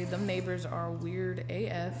 weird day. Them neighbors are weird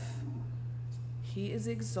AF. He is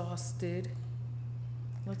exhausted.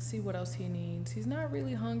 Let's see what else he needs. He's not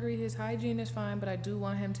really hungry. His hygiene is fine, but I do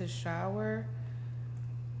want him to shower.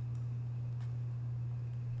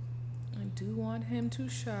 I do want him to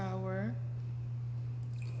shower.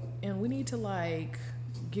 And we need to like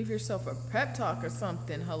give yourself a pep talk or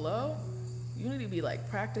something. Hello? You need to be like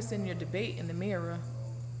practicing your debate in the mirror.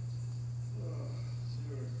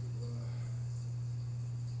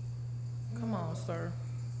 Come on, sir.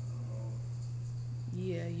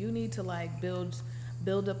 Yeah, you need to like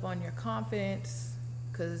build up on your confidence,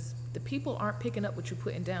 because the people aren't picking up what you're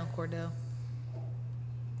putting down, Cordell.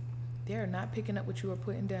 They're not picking up what you are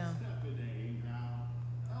putting down.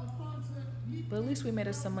 But at least we made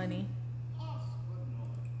us some money.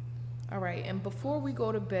 All right, and before we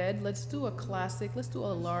go to bed, let's do a classic. Let's do a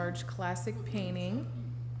large classic painting.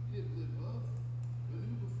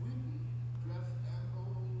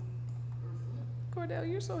 Cordell,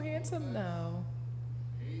 you're so handsome now.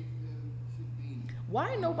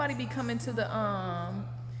 Why nobody be coming to the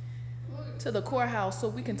courthouse so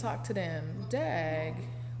we can talk to them? Dag.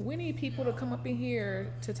 We need people to come up in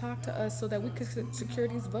here to talk to us so that we can secure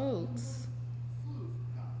these votes.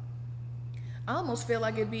 I almost feel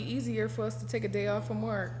like it'd be easier for us to take a day off from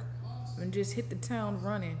work and just hit the town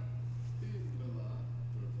running.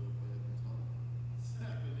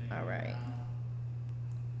 All right.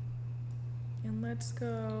 And let's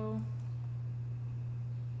go.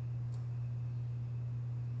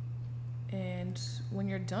 And when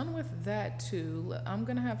you're done with that too, I'm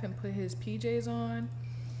gonna have him put his PJs on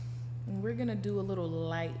and we're gonna do a little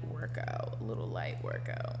light workout,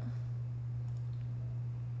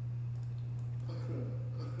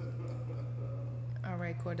 All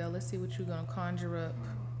right, Cordell, let's see what you're gonna conjure up.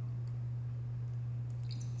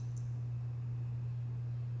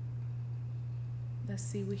 Let's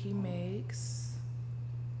see what he makes.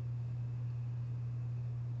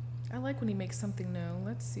 I like when he makes something new.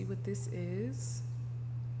 Let's see what this is.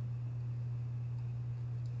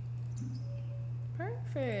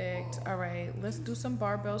 Perfect. All right, let's do some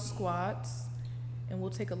barbell squats and we'll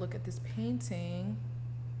take a look at this painting.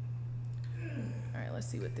 All right, let's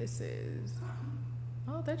see what this is.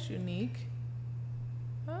 Oh, that's unique.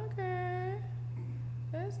 Okay,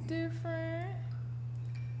 that's different.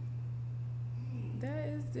 That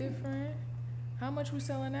is different. How much we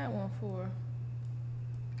selling that one for?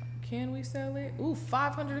 Can we sell it? Ooh,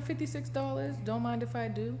 $556. Don't mind if I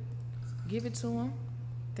do. Give it to him.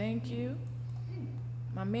 Thank you.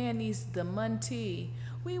 My man needs the money.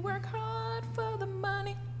 We work hard for the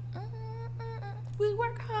money. We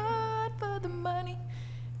work hard for the money.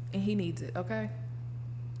 And he needs it, okay?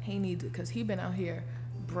 He needs it because he been out here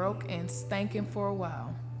broke and stanking for a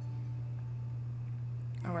while.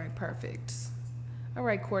 All right, perfect. All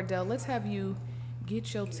right, Cordell, let's have you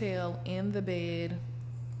get your tail in the bed.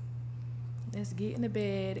 Let's get in the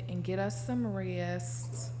bed and get us some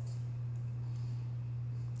rest.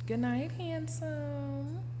 Good night,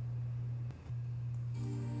 handsome.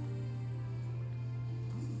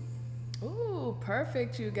 Ooh,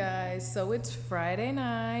 perfect, you guys. So it's Friday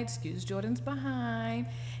night. Excuse Jordan's behind.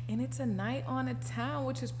 And it's a night on the town,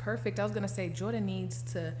 which is perfect. I was going to say Jordan needs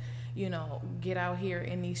to, you know, get out here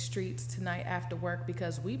in these streets tonight after work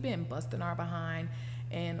because we've been busting our behind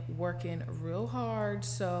and working real hard.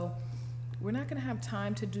 So we're not going to have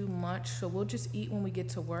time to do much. So we'll just eat when we get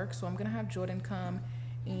to work. So I'm going to have Jordan come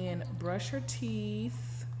and brush her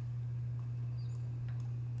teeth.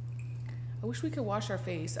 I wish we could wash our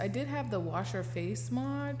face. I did have the wash our face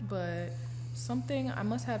mod, but I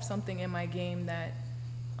must have something in my game that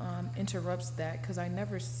interrupts that because I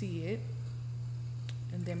never see it.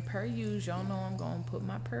 And then per usual, y'all know I'm gonna put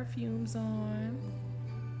my perfumes on.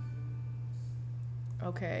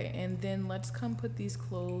 Okay, and then let's come put these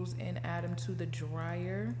clothes and add them to the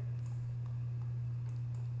dryer.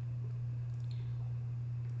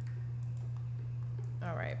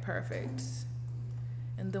 All right, perfect.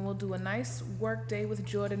 And then we'll do a nice work day with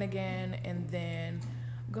Jordan again and then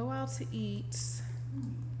go out to eat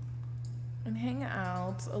and hang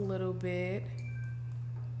out a little bit.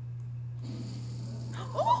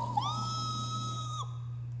 Oh!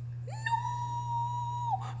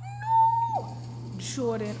 No!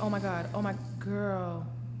 Jordan, oh my God, oh my girl.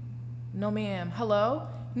 No, ma'am. Hello?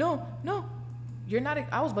 No, no. You're not,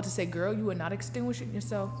 I was about to say, girl, you are not extinguishing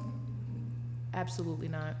yourself. Absolutely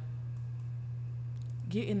not.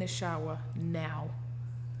 Get in the shower now.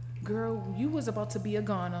 Girl, you was about to be a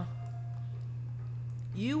goner.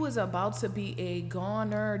 You was about to be a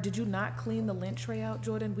goner. Did you not clean the lint tray out,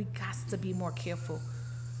 Jordan? We got to be more careful.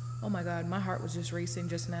 Oh my God, my heart was just racing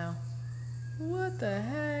just now. What the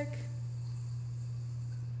heck?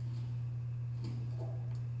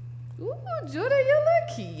 Ooh, Jordan, you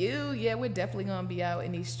look cute. Yeah, we're definitely gonna be out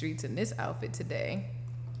in these streets in this outfit today.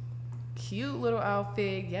 Cute little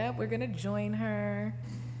outfit. Yeah, we're gonna join her.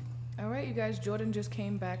 All right, you guys, Jordan just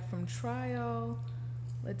came back from trial.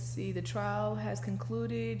 Let's see, the trial has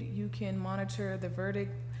concluded. You can monitor the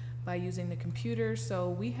verdict by using the computer. So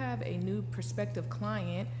we have a new prospective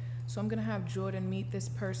client. So I'm gonna have Jordan meet this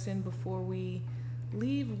person before we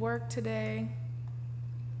leave work today.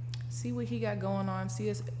 See what he got going on. See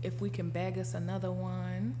if we can bag us another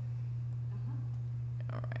one.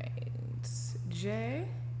 All right, Jay,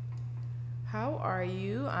 how are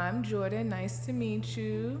you? I'm Jordan, nice to meet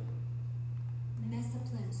you.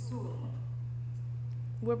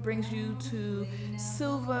 What brings you to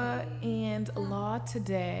Silva and Law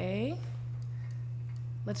today?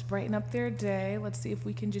 Let's brighten up their day. Let's see if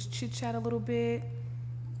we can just chit chat a little bit.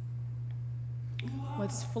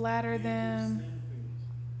 Let's flatter them.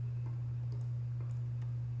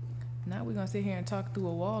 Now we're gonna sit here and talk through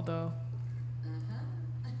a wall though.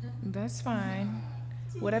 That's fine.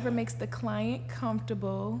 Whatever makes the client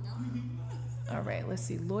comfortable. All right, let's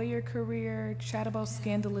see. Lawyer career, chat about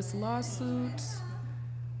scandalous lawsuits.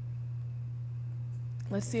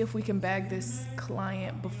 Let's see if we can bag this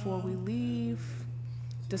client before we leave.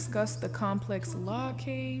 Discuss the complex law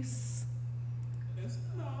case.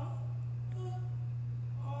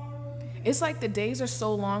 It's like the days are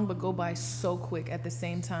so long but go by so quick at the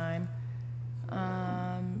same time.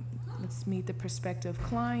 Let's meet the prospective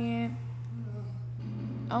client.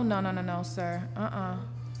 Oh, no, sir.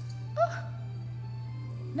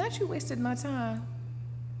 Not you wasted my time.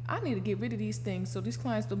 I need to get rid of these things so these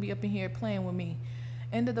clients don't be up in here playing with me.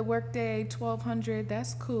 End of the workday, 1200.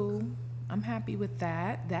 That's cool. I'm happy with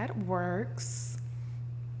that. That works.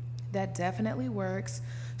 That definitely works.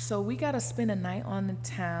 So we got to spend a night on the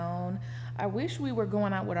town. I wish we were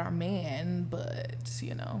going out with our man, but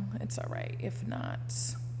you know, it's all right if not.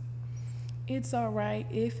 It's all right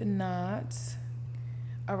if not.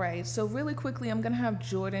 All right, so really quickly, I'm gonna have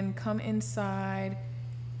Jordan come inside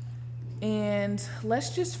and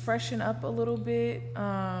let's just freshen up a little bit.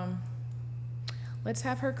 Let's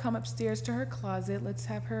have her come upstairs to her closet. Let's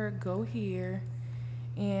have her go here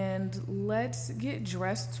and let's get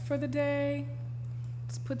dressed for the day.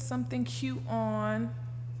 Let's put something cute on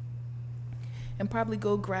and probably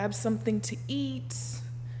go grab something to eat.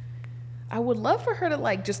 I would love for her to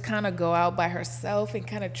like just kind of go out by herself and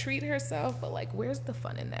kind of treat herself, but like, where's the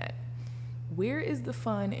fun in that? Where is the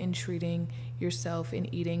fun in treating yourself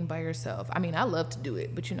and eating by yourself? I mean, I love to do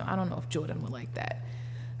it, but you know, I don't know if Jordan would like that.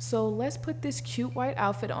 So let's put this cute white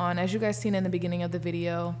outfit on. As you guys seen in the beginning of the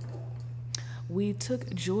video, we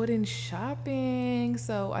took Jordan shopping.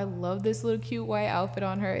 So I love this little cute white outfit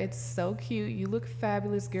on her. It's so cute. You look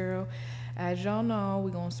fabulous, girl. As y'all know, we're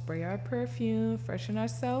gonna spray our perfume, freshen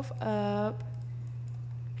ourselves up.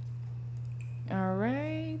 All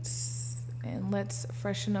right, and let's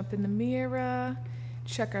freshen up in the mirror,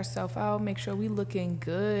 check ourselves out, make sure we looking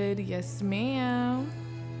good. Yes, ma'am.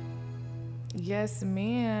 Yes,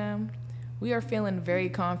 ma'am. We are feeling very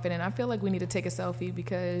confident. I feel like we need to take a selfie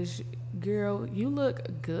because, girl, you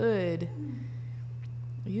look good.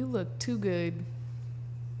 You look too good.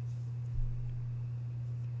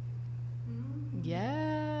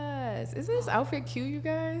 Yes. Isn't this outfit cute, you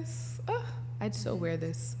guys? Oh, I'd so wear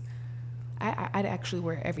this. I'd actually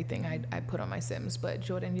wear everything I put on my Sims. But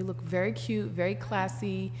Jordan, you look very cute, very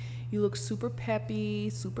classy. You look super peppy,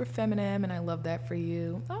 super feminine, and I love that for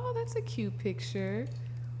you. Oh, that's a cute picture.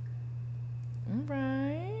 All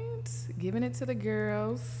right. Giving it to the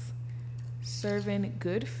girls. Serving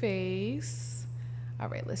good face. All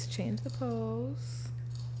right, let's change the pose.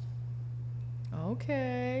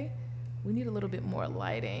 Okay. We need a little bit more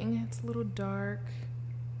lighting. It's a little dark.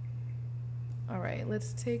 All right,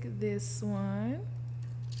 let's take this one.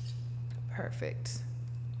 Perfect.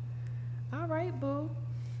 All right, boo.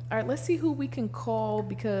 All right, let's see who we can call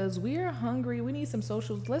because we are hungry. We need some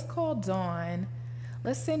socials. Let's call Dawn.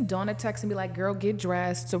 Let's send Dawn a text and be like, girl, get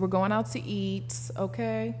dressed. So we're going out to eat,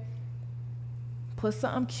 okay? Put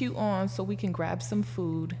something cute on so we can grab some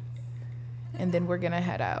food. And then we're gonna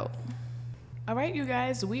head out. All right, you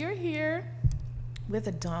guys, we are here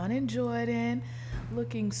with Dawn and Jordan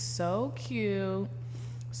looking so cute.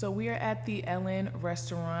 So we are at the Ellen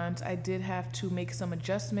restaurant. I did have to make some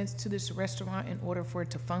adjustments to this restaurant in order for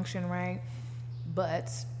it to function right.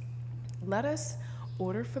 But let us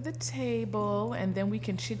order for the table and then we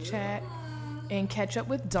can chit chat and catch up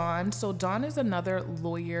with Dawn. So Dawn is another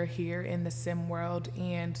lawyer here in the sim world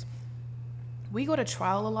and we go to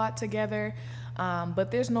trial a lot together. But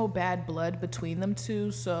there's no bad blood between them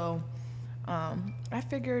two, so I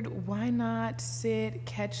figured why not sit,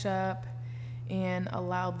 catch up, and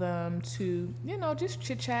allow them to, you know, just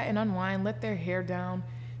chit chat and unwind, let their hair down,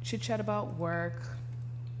 chit chat about work.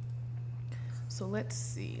 So let's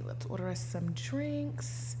see, let's order us some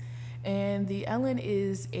drinks. And the Ellen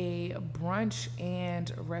is a brunch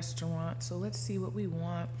and restaurant. So let's see what we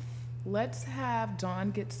want. Let's have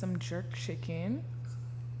Dawn get some jerk chicken.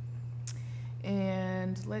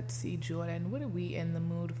 And let's see, Jordan, what are we in the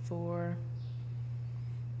mood for?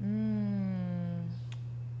 Ooh.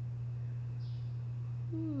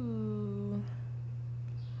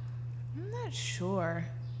 I'm not sure.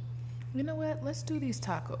 You know what? Let's do these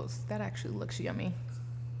tacos. That actually looks yummy.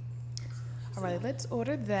 All right, let's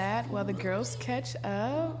order that while the girls catch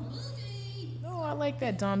up. Oh, I like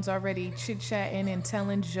that Dawn's already chit-chatting and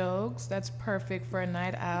telling jokes. That's perfect for a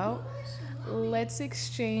night out. Let's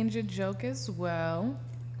exchange a joke as well.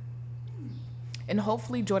 And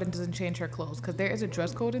hopefully Jordan doesn't change her clothes because there is a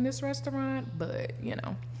dress code in this restaurant, but, you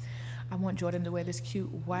know, I want Jordan to wear this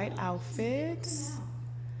cute white outfit.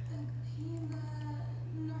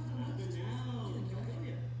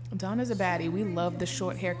 Donna's a baddie. We love the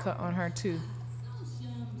short haircut on her, too.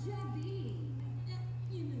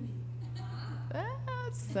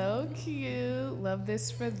 That's so cute. Love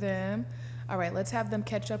this for them. All right, let's have them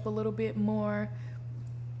catch up a little bit more.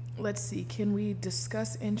 Let's see. Can we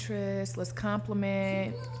discuss interests? Let's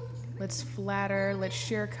compliment. Let's flatter. Let's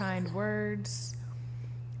share kind words.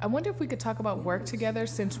 I wonder if we could talk about work together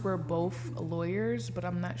since we're both lawyers, but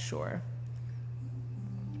I'm not sure.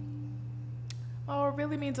 Oh, it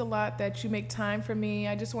really means a lot that you make time for me.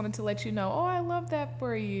 I just wanted to let you know. Oh, I love that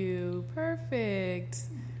for you. Perfect.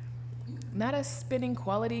 Not us spending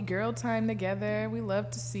quality girl time together. We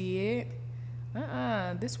love to see it.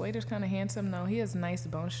 This waiter's kind of handsome, though. He has nice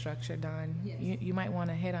bone structure, Don. Yes. You might want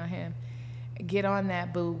to hit on him. Get on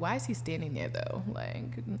that, boo. Why is he standing there, though?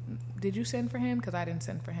 Like, did you send for him? Because I didn't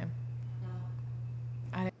send for him.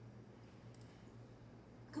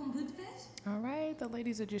 All right, the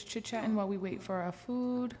ladies are just chit-chatting while we wait for our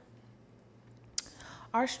food.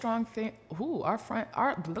 Our strong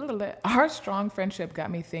friendship got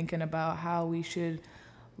me thinking about how we should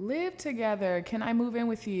live together. Can I move in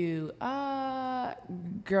with you?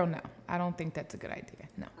 Girl, no. I don't think that's a good idea.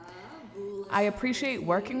 No. I appreciate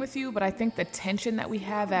working with you, but I think the tension that we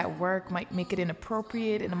have at work might make it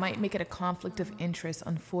inappropriate and it might make it a conflict of interest,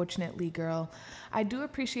 unfortunately, girl. I do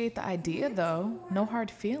appreciate the idea, though. No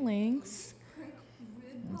hard feelings.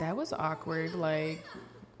 That was awkward. Like,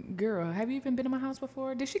 girl, have you even been to my house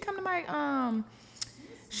before? Did she come to my,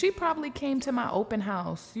 she probably came to my open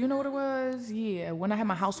house. You know what it was? Yeah, when I had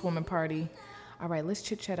my housewarming party. All right, let's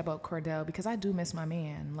chit-chat about Cordell because I do miss my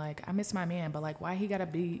man. Like, I miss my man, but, like, why he gotta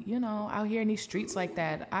be, you know, out here in these streets like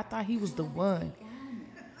that? I thought he was the one.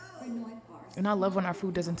 And I love when our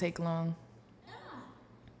food doesn't take long.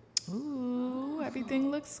 Ooh, everything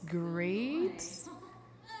looks great.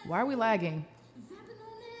 Why are we lagging?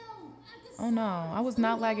 Oh, no, I was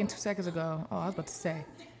not lagging 2 seconds ago. Oh, I was about to say.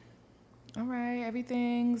 All right,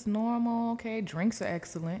 everything's normal. Okay, drinks are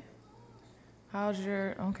excellent. How's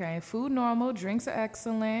your, okay, food normal, drinks are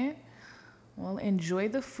excellent. Well, enjoy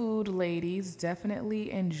the food, ladies.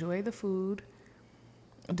 Definitely enjoy the food.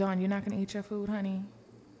 Dawn, you're not going to eat your food, honey?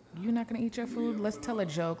 You're not going to eat your food? Let's tell a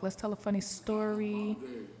joke. Let's tell a funny story.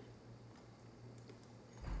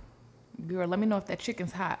 Girl, let me know if that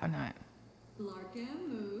chicken's hot or not.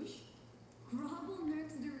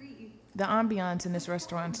 The ambiance in this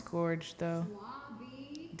restaurant's gorgeous, though.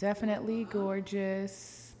 Definitely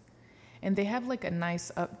gorgeous. And they have like a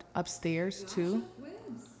nice upstairs too.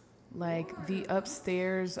 Like the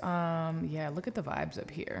upstairs, yeah, look at the vibes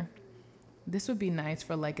up here. This would be nice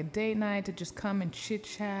for like a date night to just come and chit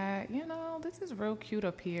chat. You know, this is real cute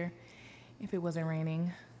up here. If it wasn't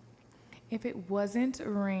raining. If it wasn't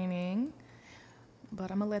raining.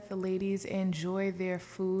 But I'm gonna let the ladies enjoy their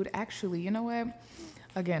food. Actually, you know what?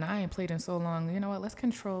 Again, I ain't played in so long. You know what? Let's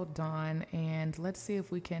control Dawn and let's see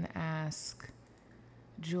if we can ask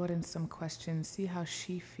Jordan some questions, see how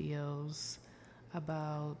she feels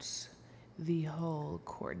about the whole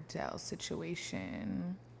Cordell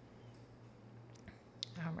situation.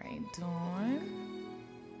 All right, Dawn.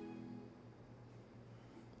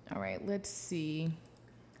 All right, let's see.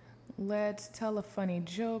 Let's tell a funny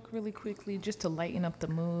joke really quickly just to lighten up the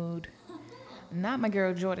mood. Not my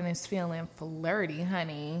girl Jordan is feeling flirty,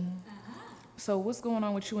 honey. So what's going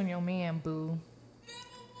on with you and your man, boo?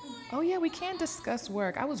 Oh, yeah, we can discuss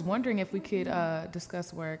work. I was wondering if we could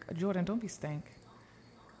discuss work. Jordan, don't be stank.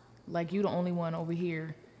 Like, you the only one over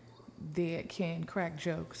here that can crack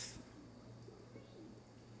jokes.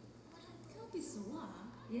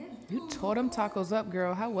 You tore them tacos up,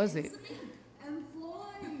 girl. How was it?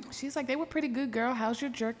 She's like, they were pretty good, girl. How's your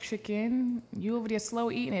jerk chicken? You over there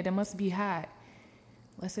slow eating it. It must be hot.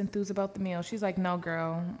 Less enthused about the meal. She's like, no,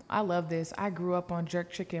 girl. I love this. I grew up on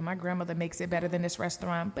jerk chicken. My grandmother makes it better than this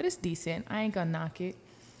restaurant, but it's decent. I ain't gonna knock it.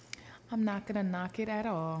 I'm not gonna knock it at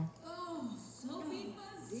all.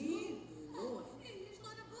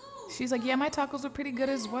 She's like, yeah, my tacos were pretty good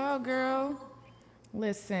as well, girl.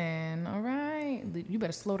 Listen, all right. You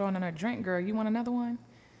better slow down on her drink, girl. You want another one?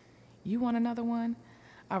 You want another one?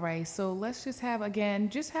 All right, so let's just have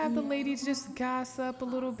the ladies just gossip a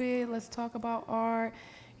little bit. Let's talk about art.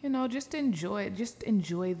 You know, just enjoy it. Just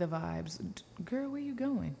enjoy the vibes. Girl, where you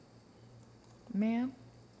going? Ma'am?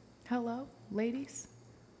 Hello? Ladies?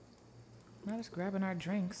 Not just grabbing our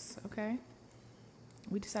drinks, okay?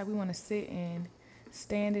 We decide we want to sit and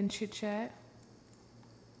stand and chit-chat.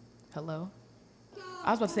 Hello?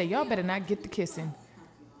 I was about to say, y'all better not get the kissing.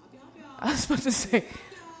 I was about to say...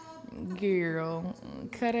 Girl,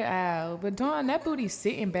 cut it out. But Dawn, that booty's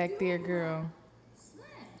sitting back there, girl.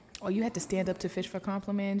 Oh, you had to stand up to fish for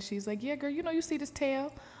compliments. She's like, yeah, girl, you know, you see this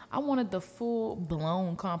tail? I wanted the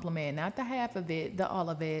full-blown compliment, not the half of it, the all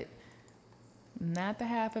of it. Not the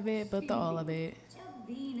half of it, but the all of it.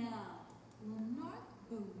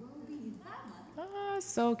 Oh,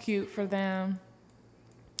 so cute for them.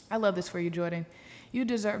 I love this for you, Jordan. You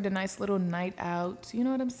deserved a nice little night out. You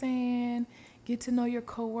know what I'm saying? Get to know your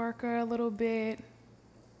coworker a little bit.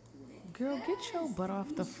 Girl, get your butt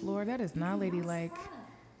off the floor. That is not ladylike.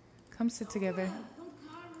 Come sit together.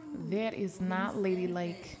 That is not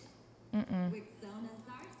ladylike.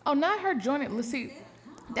 Oh, not her joining. Let's see.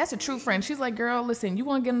 That's a true friend. She's like, girl, listen, you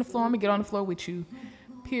want to get on the floor? I'm going to get on the floor with you.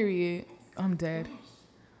 Period. I'm dead.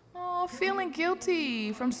 Oh, feeling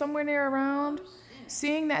guilty from somewhere near around.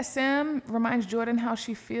 Seeing that Sim reminds Jordan how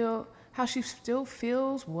she still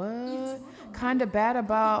feels, kind of bad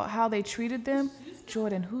about how they treated them.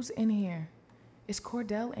 Jordan, who's in here? Is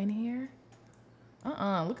Cordell in here?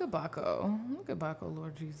 Look at Baco. Look at Baco,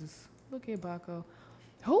 Lord Jesus. Look at Baco.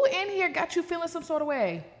 Who in here got you feeling some sort of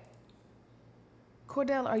way?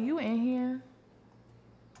 Cordell, are you in here?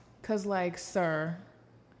 Because, like, sir,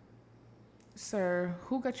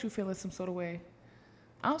 who got you feeling some sort of way?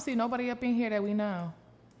 I don't see nobody up in here that we know.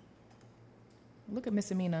 Look at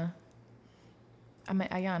Miss Amina. I mean,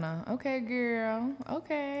 Ayana. Okay, girl.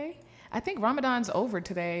 Okay. I think Ramadan's over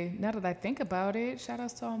today, now that I think about it. Shout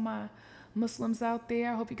outs to all my Muslims out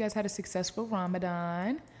there. I hope you guys had a successful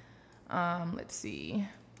Ramadan. Let's see.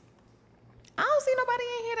 I don't see nobody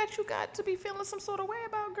in here that you got to be feeling some sort of way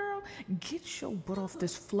about, girl. Get your butt off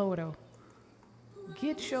this floor, though.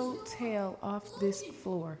 Get your tail off this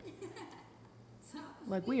floor.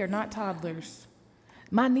 Like, we are not toddlers.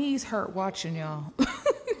 My knees hurt watching y'all.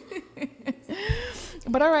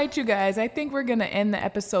 But all right, you guys, I think we're going to end the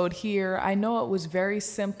episode here. I know it was very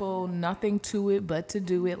simple, nothing to it but to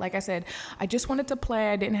do it. Like I said, I just wanted to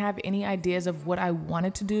play. I didn't have any ideas of what I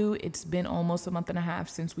wanted to do. It's been almost a month and a half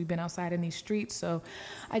since we've been outside in these streets. So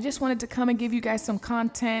I just wanted to come and give you guys some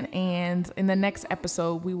content. And in the next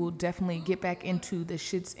episode, we will definitely get back into the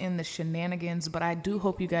shits and the shenanigans. But I do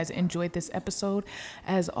hope you guys enjoyed this episode.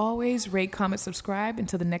 As always, rate, comment, subscribe.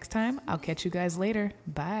 Until the next time, I'll catch you guys later.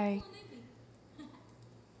 Bye.